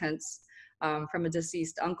inheritance from a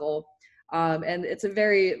deceased uncle. And it's a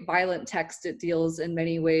very violent text. It deals in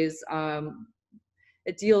many ways,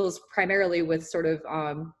 it deals primarily with sort of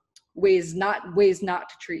ways not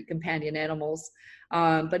to treat companion animals.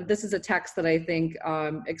 But this is a text that I think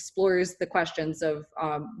explores the questions of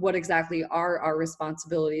what exactly are our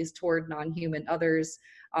responsibilities toward non-human others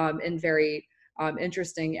in very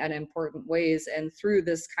interesting and important ways. And through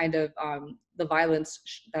this kind of the violence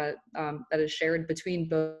that is shared between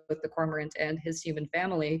both the cormorant and his human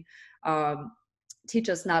family, teach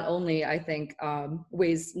us not only, I think,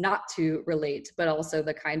 ways not to relate, but also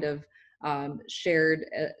the kind of shared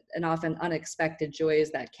and often unexpected joys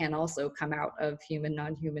that can also come out of human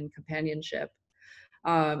non-human companionship.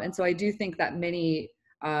 And so I do think that many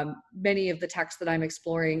of the texts that I'm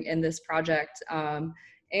exploring in this project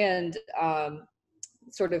and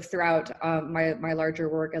sort of throughout my larger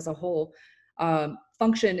work as a whole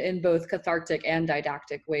function in both cathartic and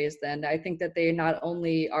didactic ways. Then I think that they not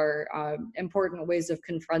only are important ways of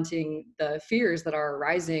confronting the fears that are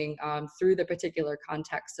arising through the particular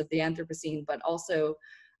context of the Anthropocene, but also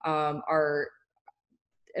are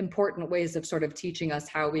important ways of sort of teaching us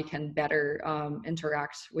how we can better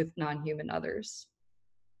interact with non-human others.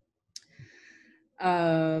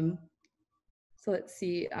 So let's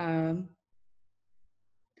see.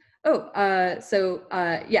 Yes. So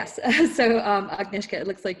Agnieszka, it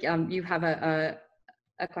looks like you have a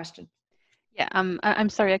question. Yeah, I'm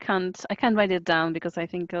sorry, I can't write it down because I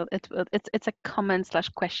think it's a comment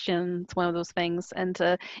 / question. It's one of those things. And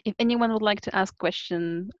if anyone would like to ask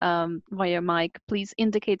question via mic, please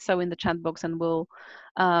indicate so in the chat box, and we'll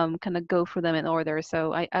kind of go through them in order.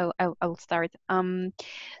 So I'll start.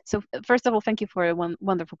 So first of all, thank you for a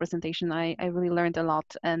wonderful presentation. I really learned a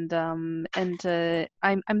lot, and I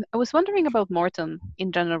was wondering about Morton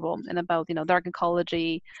in general, and about dark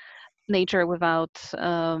ecology, nature without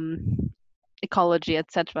ecology,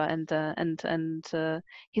 etc. And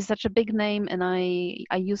he's such a big name, and I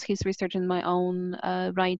use his research in my own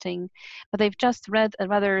writing. But I've just read a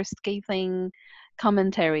rather scathing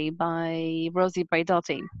commentary by Rosie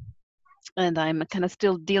Braidotti, and I'm kind of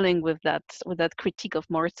still dealing with that critique of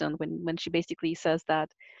Morton when she basically says that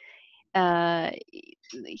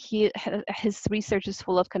his research is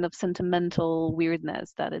full of kind of sentimental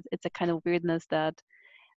weirdness, that it's a kind of weirdness that,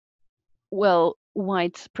 well,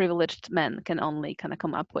 white privileged men can only kind of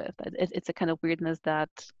come up with. It's a kind of weirdness that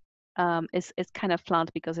is kind of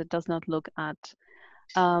flat because it does not look at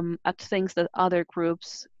things that other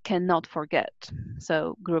groups cannot forget.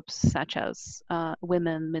 So groups such as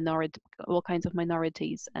women, all kinds of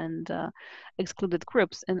minorities, and excluded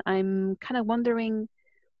groups. And I'm kind of wondering,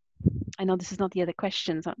 I know this is not yet a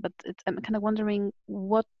question, but I'm kind of wondering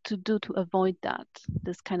what to do to avoid that,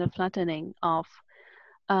 this kind of flattening of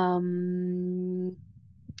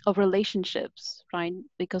relationships, right?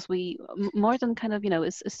 Because Morton kind of,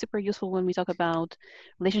 is super useful when we talk about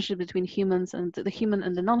relationship between humans and the human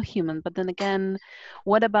and the non-human. But then again,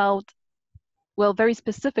 what about well, very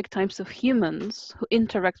specific types of humans who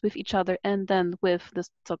interact with each other and then with the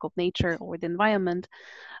so-called nature or the environment.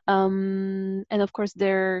 And of course,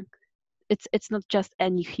 it's not just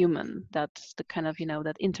any human that's the kind of,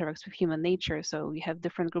 that interacts with human nature. So we have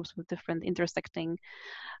different groups with different intersecting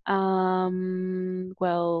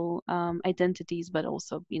identities, but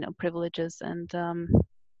also, privileges and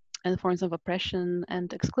forms of oppression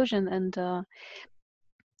and exclusion. And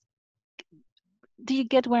do you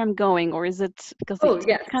get where I'm going, or is it because Oh, it's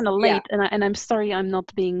yes. kind of Yeah. late, and I'm sorry I'm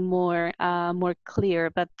not being more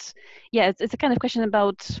clear, but yeah, it's a kind of question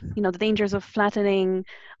about the dangers of flattening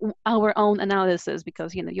our own analysis,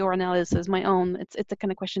 because your analysis, my own, it's a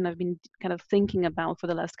kind of question I've been kind of thinking about for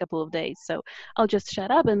the last couple of days. So I'll just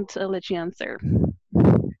shut up and let you answer.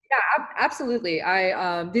 Yeah, absolutely.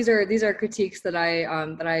 These are critiques that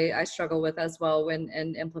I struggle with as well when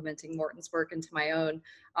in implementing Morton's work into my own.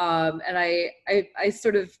 And I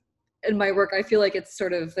sort of, in my work, I feel like it's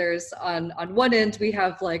sort of, there's on one end we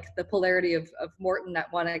have like the polarity of Morton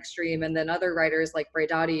at one extreme, and then other writers like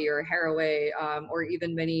Braidotti or Haraway, or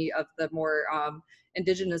even many of the more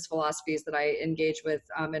indigenous philosophies that I engage with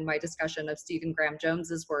in my discussion of Stephen Graham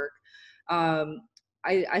Jones's work. Um,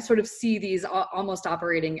 I sort of see these almost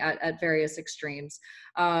operating at various extremes.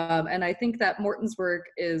 And I think that Morton's work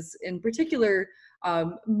is in particular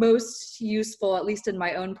most useful, at least in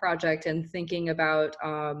my own project, in thinking about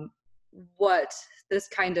what this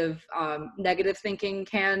kind of negative thinking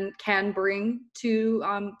can bring to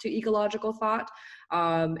ecological thought,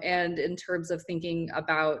 and in terms of thinking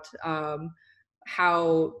about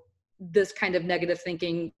how this kind of negative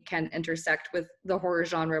thinking can intersect with the horror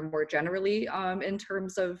genre more generally, in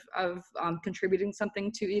terms of contributing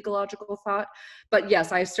something to ecological thought. But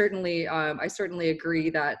yes, I certainly agree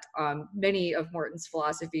that many of Morton's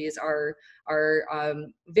philosophies are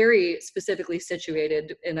very specifically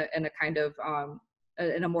situated in a kind of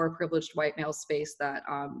in a more privileged white male space that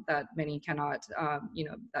that many cannot,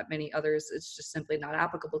 that many others it's just simply not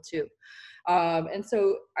applicable to. And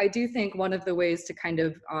so I do think one of the ways to kind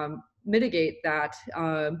of mitigate that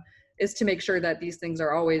is to make sure that these things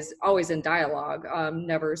are always in dialogue,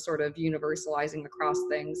 never sort of universalizing across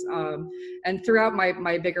things. And throughout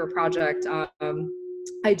my bigger project,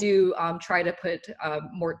 I do try to put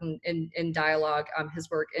Morton in dialogue, his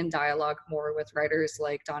work in dialogue more with writers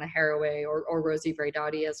like Donna Haraway or Rosie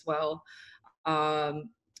Braidotti as well.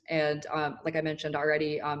 And like I mentioned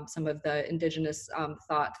already, some of the indigenous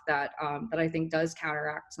thought that that I think does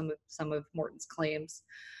counteract some of Morton's claims.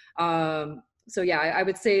 So yeah, I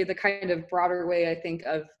would say the kind of broader way I think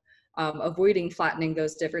of avoiding flattening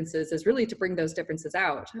those differences is really to bring those differences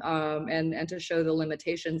out, and to show the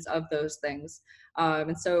limitations of those things.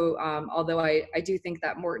 And so although I do think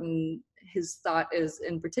that Morton, his thought is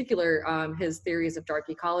in particular, his theories of dark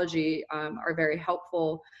ecology are very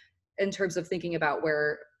helpful in terms of thinking about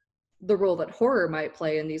where the role that horror might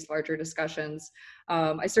play in these larger discussions.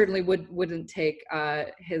 I certainly wouldn't take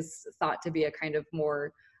his thought to be a kind of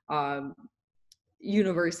more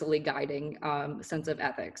universally guiding sense of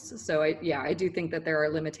ethics. So I do think that there are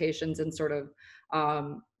limitations in sort of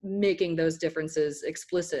making those differences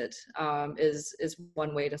explicit, is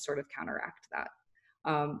one way to sort of counteract that.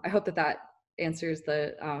 I hope that answers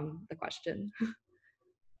the question.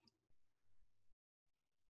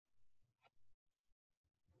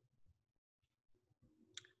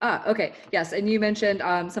 Okay, yes, and you mentioned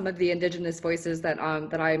some of the indigenous voices that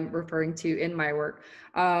that I'm referring to in my work.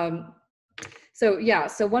 So yeah,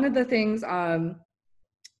 so one of the things,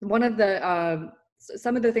 one of the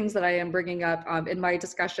some of the things that I am bringing up in my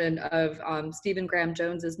discussion of Stephen Graham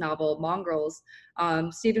Jones's novel Mongrels.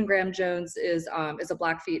 Stephen Graham Jones is a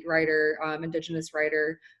Blackfeet writer, indigenous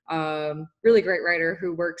writer, really great writer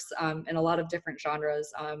who works in a lot of different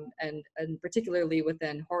genres, and particularly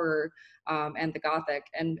within horror and the Gothic.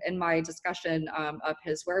 And in my discussion of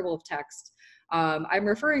his werewolf text, I'm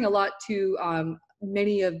referring a lot to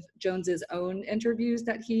many of Jones's own interviews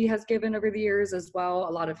that he has given over the years as well,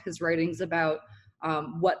 a lot of his writings about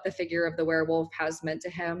what the figure of the werewolf has meant to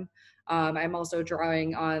him. I'm also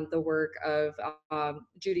drawing on the work of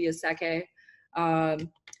Judy Aseke. And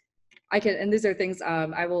these are things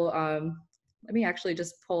I will, let me actually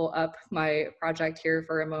just pull up my project here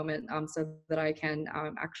for a moment, so that I can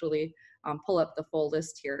actually pull up the full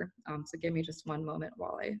list here. So give me just one moment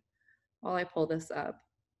while I pull this up.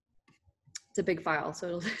 It's a big file, so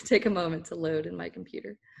it'll take a moment to load in my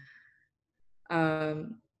computer.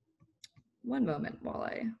 One moment while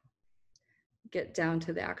I get down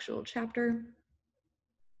to the actual chapter.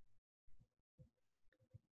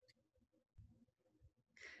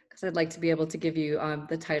 Because I'd like to be able to give you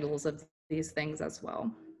the titles of these things as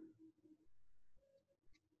well.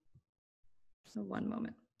 So one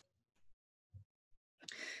moment.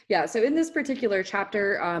 Yeah, so in this particular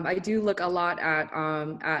chapter, I do look a lot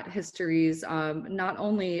at histories, not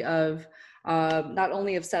only of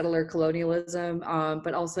settler colonialism,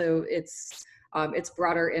 but also its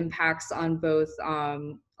broader impacts on both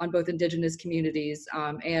indigenous communities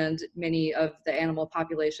and many of the animal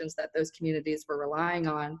populations that those communities were relying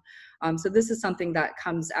on. So this is something that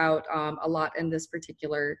comes out a lot in this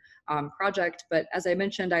particular project. But as I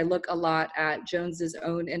mentioned, I look a lot at Jones's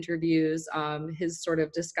own interviews, his sort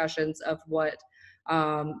of discussions of what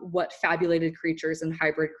fabulated creatures and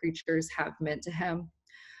hybrid creatures have meant to him.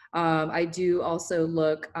 I do also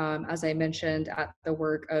look, as I mentioned, at the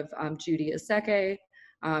work of Judy Aseke.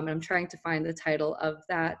 I'm trying to find the title of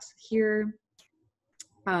that here.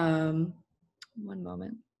 One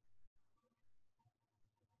moment.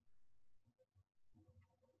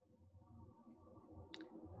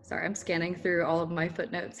 Sorry, I'm scanning through all of my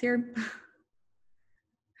footnotes here.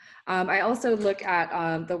 I also look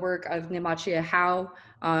at the work of Nemachia Howe,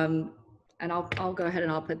 and I'll go ahead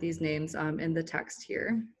and I'll put these names in the text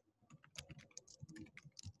here.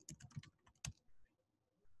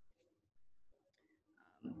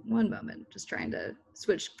 One moment, just trying to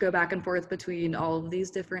go back and forth between all of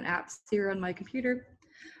these different apps here on my computer.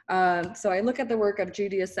 So I look at the work of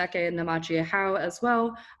Judy Aseke and Nemachia Howe as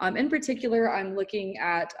well. In particular, I'm looking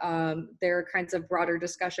at their kinds of broader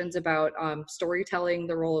discussions about storytelling,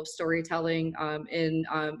 the role of storytelling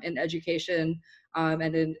in education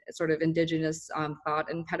and in sort of indigenous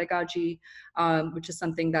thought and pedagogy, which is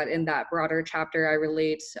something that in that broader chapter I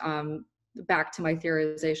relate back to my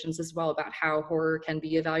theorizations as well about how horror can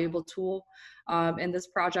be a valuable tool in this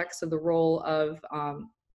project. So the role of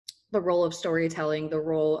storytelling, the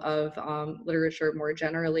role of literature more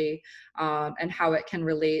generally, and how it can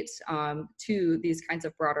relate to these kinds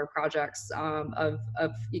of broader projects of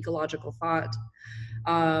ecological thought.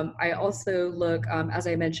 I also look, as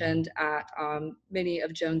I mentioned, at many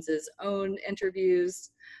of Jones's own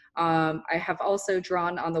interviews. I have also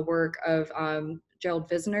drawn on the work of Gerald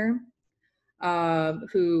Visner,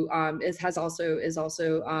 who is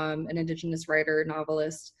also an Indigenous writer,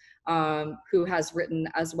 novelist, who has written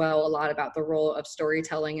as well a lot about the role of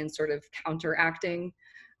storytelling and sort of counteracting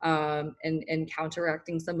and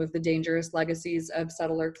counteracting some of the dangerous legacies of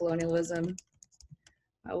settler colonialism.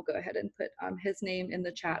 I will go ahead and put his name in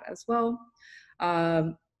the chat as well.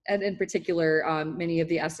 And in particular, many of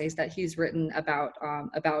the essays that he's written about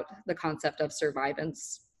the concept of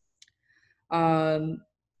survivance.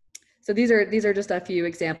 So these are just a few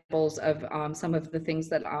examples of some of the things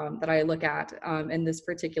that I look at in this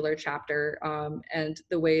particular chapter, and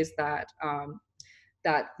the ways that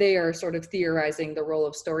they are sort of theorizing the role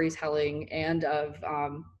of storytelling and of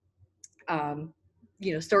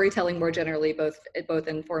storytelling more generally, both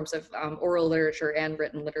in forms of oral literature and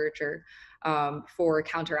written literature, for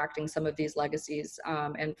counteracting some of these legacies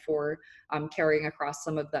and for carrying across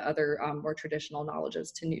some of the other more traditional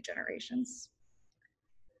knowledges to new generations.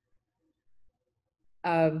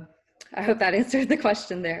 I hope that answered the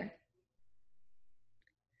question there.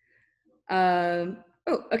 Oh,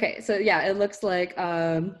 okay. So yeah, it looks like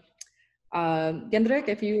Jendrik,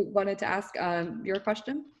 if you wanted to ask your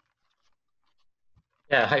question.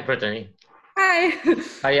 Yeah, hi, Brittany. Hi.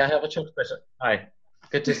 Hi, I have a short question. Hi,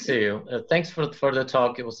 good to see you. Thanks for the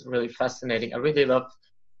talk. It was really fascinating. I really love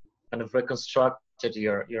kind of reconstructed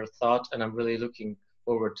your thought, and I'm really looking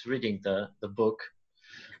forward to reading the book.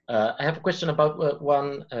 I have a question about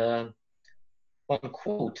one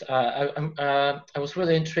quote. I was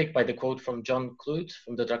really intrigued by the quote from John Clute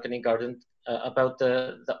from The Darkening Garden about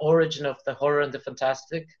the origin of the horror and the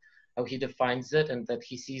fantastic, how he defines it, and that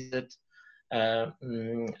he sees it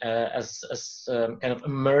as kind of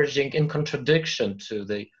emerging in contradiction to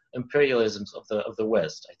the imperialisms of the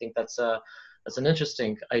West. I think that's an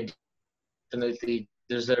interesting idea. Definitely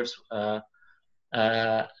deserves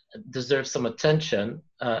some attention.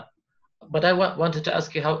 But I wanted to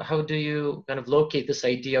ask you, how do you kind of locate this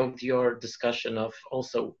idea of your discussion of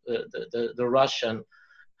also the Russian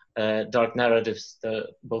dark narratives,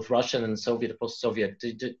 both Russian and Soviet, post-Soviet?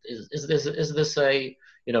 Is this an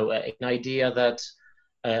idea that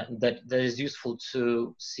is useful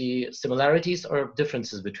to see similarities or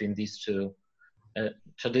differences between these two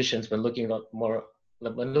traditions when looking at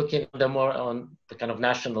them more on the kind of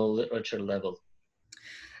national literature level?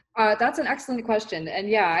 That's an excellent question, and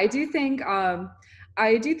yeah, I do think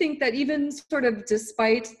that even sort of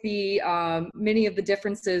despite the many of the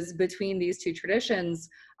differences between these two traditions,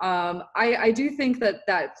 I do think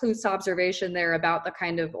that Clute's observation there about the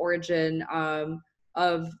kind of origin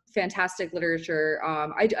fantastic literature,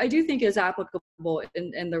 I do think is applicable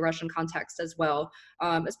in the Russian context as well,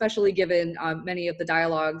 especially given many of the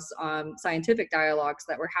dialogues, scientific dialogues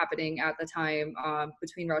that were happening at the time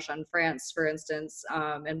between Russia and France, for instance,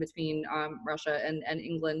 and between Russia and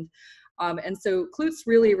England. And so Klut's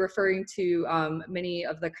really referring to many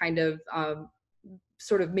of the kind of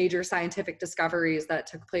sort of major scientific discoveries that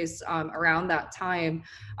took place around that time,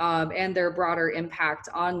 and their broader impact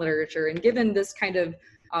on literature. And given this kind of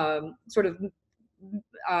sort of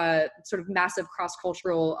massive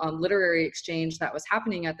cross-cultural literary exchange that was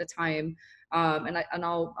happening at the time,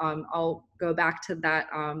 I'll go back to that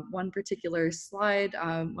one particular slide.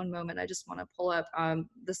 One moment, I just want to pull up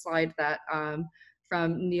the slide that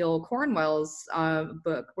from Neil Cornwell's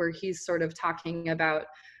book, where he's sort of talking about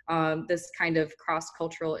this kind of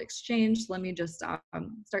cross-cultural exchange. Let me just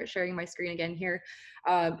start sharing my screen again here.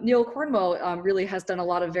 Neil Cornwell really has done a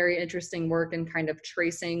lot of very interesting work in kind of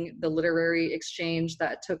tracing the literary exchange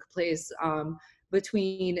that took place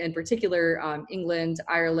between, in particular, England,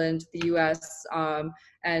 Ireland, the US,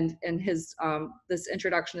 and his this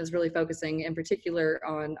introduction is really focusing in particular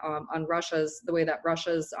on the way that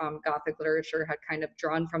Russia's Gothic literature had kind of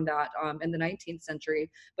drawn from that in the 19th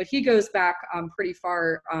century. But he goes back pretty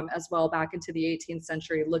far as well, back into the 18th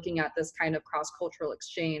century, looking at this kind of cross-cultural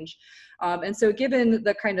exchange. And so given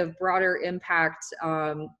the kind of broader impact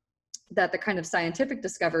that the kind of scientific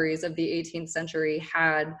discoveries of the 18th century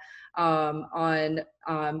had on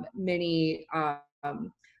many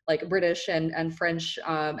like British and French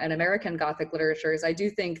and American Gothic literatures, I do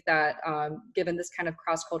think that given this kind of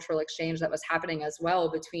cross-cultural exchange that was happening as well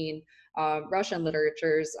between Russian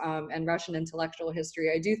literatures and Russian intellectual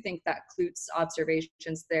history, I do think that Klut's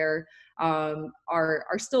observations there are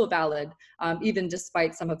still valid, even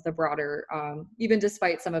despite some of the broader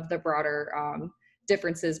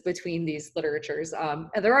differences between these literatures. And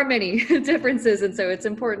there are many differences, and so it's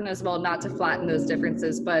important as well not to flatten those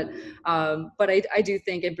differences, but I do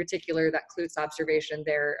think in particular that Klut's observation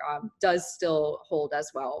there does still hold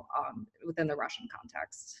as well within the Russian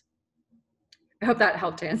context. I hope that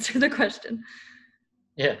helped to answer the question.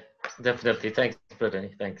 Yeah, definitely. Thanks,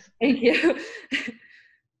 Brittany. Thanks. Thank you.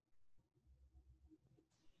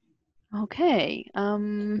 Okay.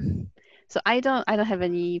 So I don't have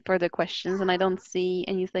any further questions, and I don't see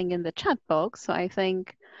anything in the chat box. So I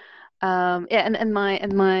think, yeah, and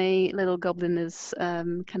my little goblin is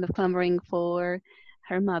kind of clamoring for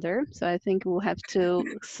her mother. So I think we'll have to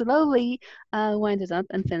slowly wind it up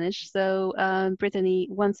and finish. So Brittany,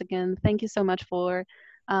 once again, thank you so much for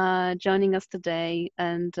joining us today,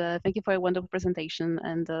 and thank you for a wonderful presentation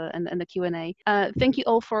and the Q&A. Thank you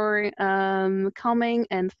all for coming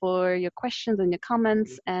and for your questions and your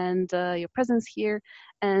comments and your presence here,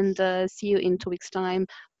 and see you in 2 weeks' time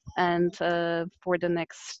and for the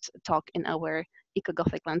next talk in our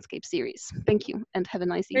Eco-Gothic Landscape series. Thank you, and have a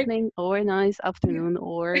nice evening or a nice afternoon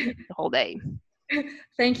or the whole day.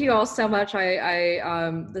 Thank you all so much.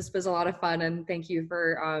 This was a lot of fun, and thank you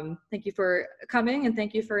for coming, and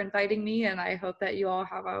thank you for inviting me, and I hope that you all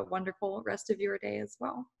have a wonderful rest of your day as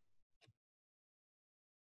well.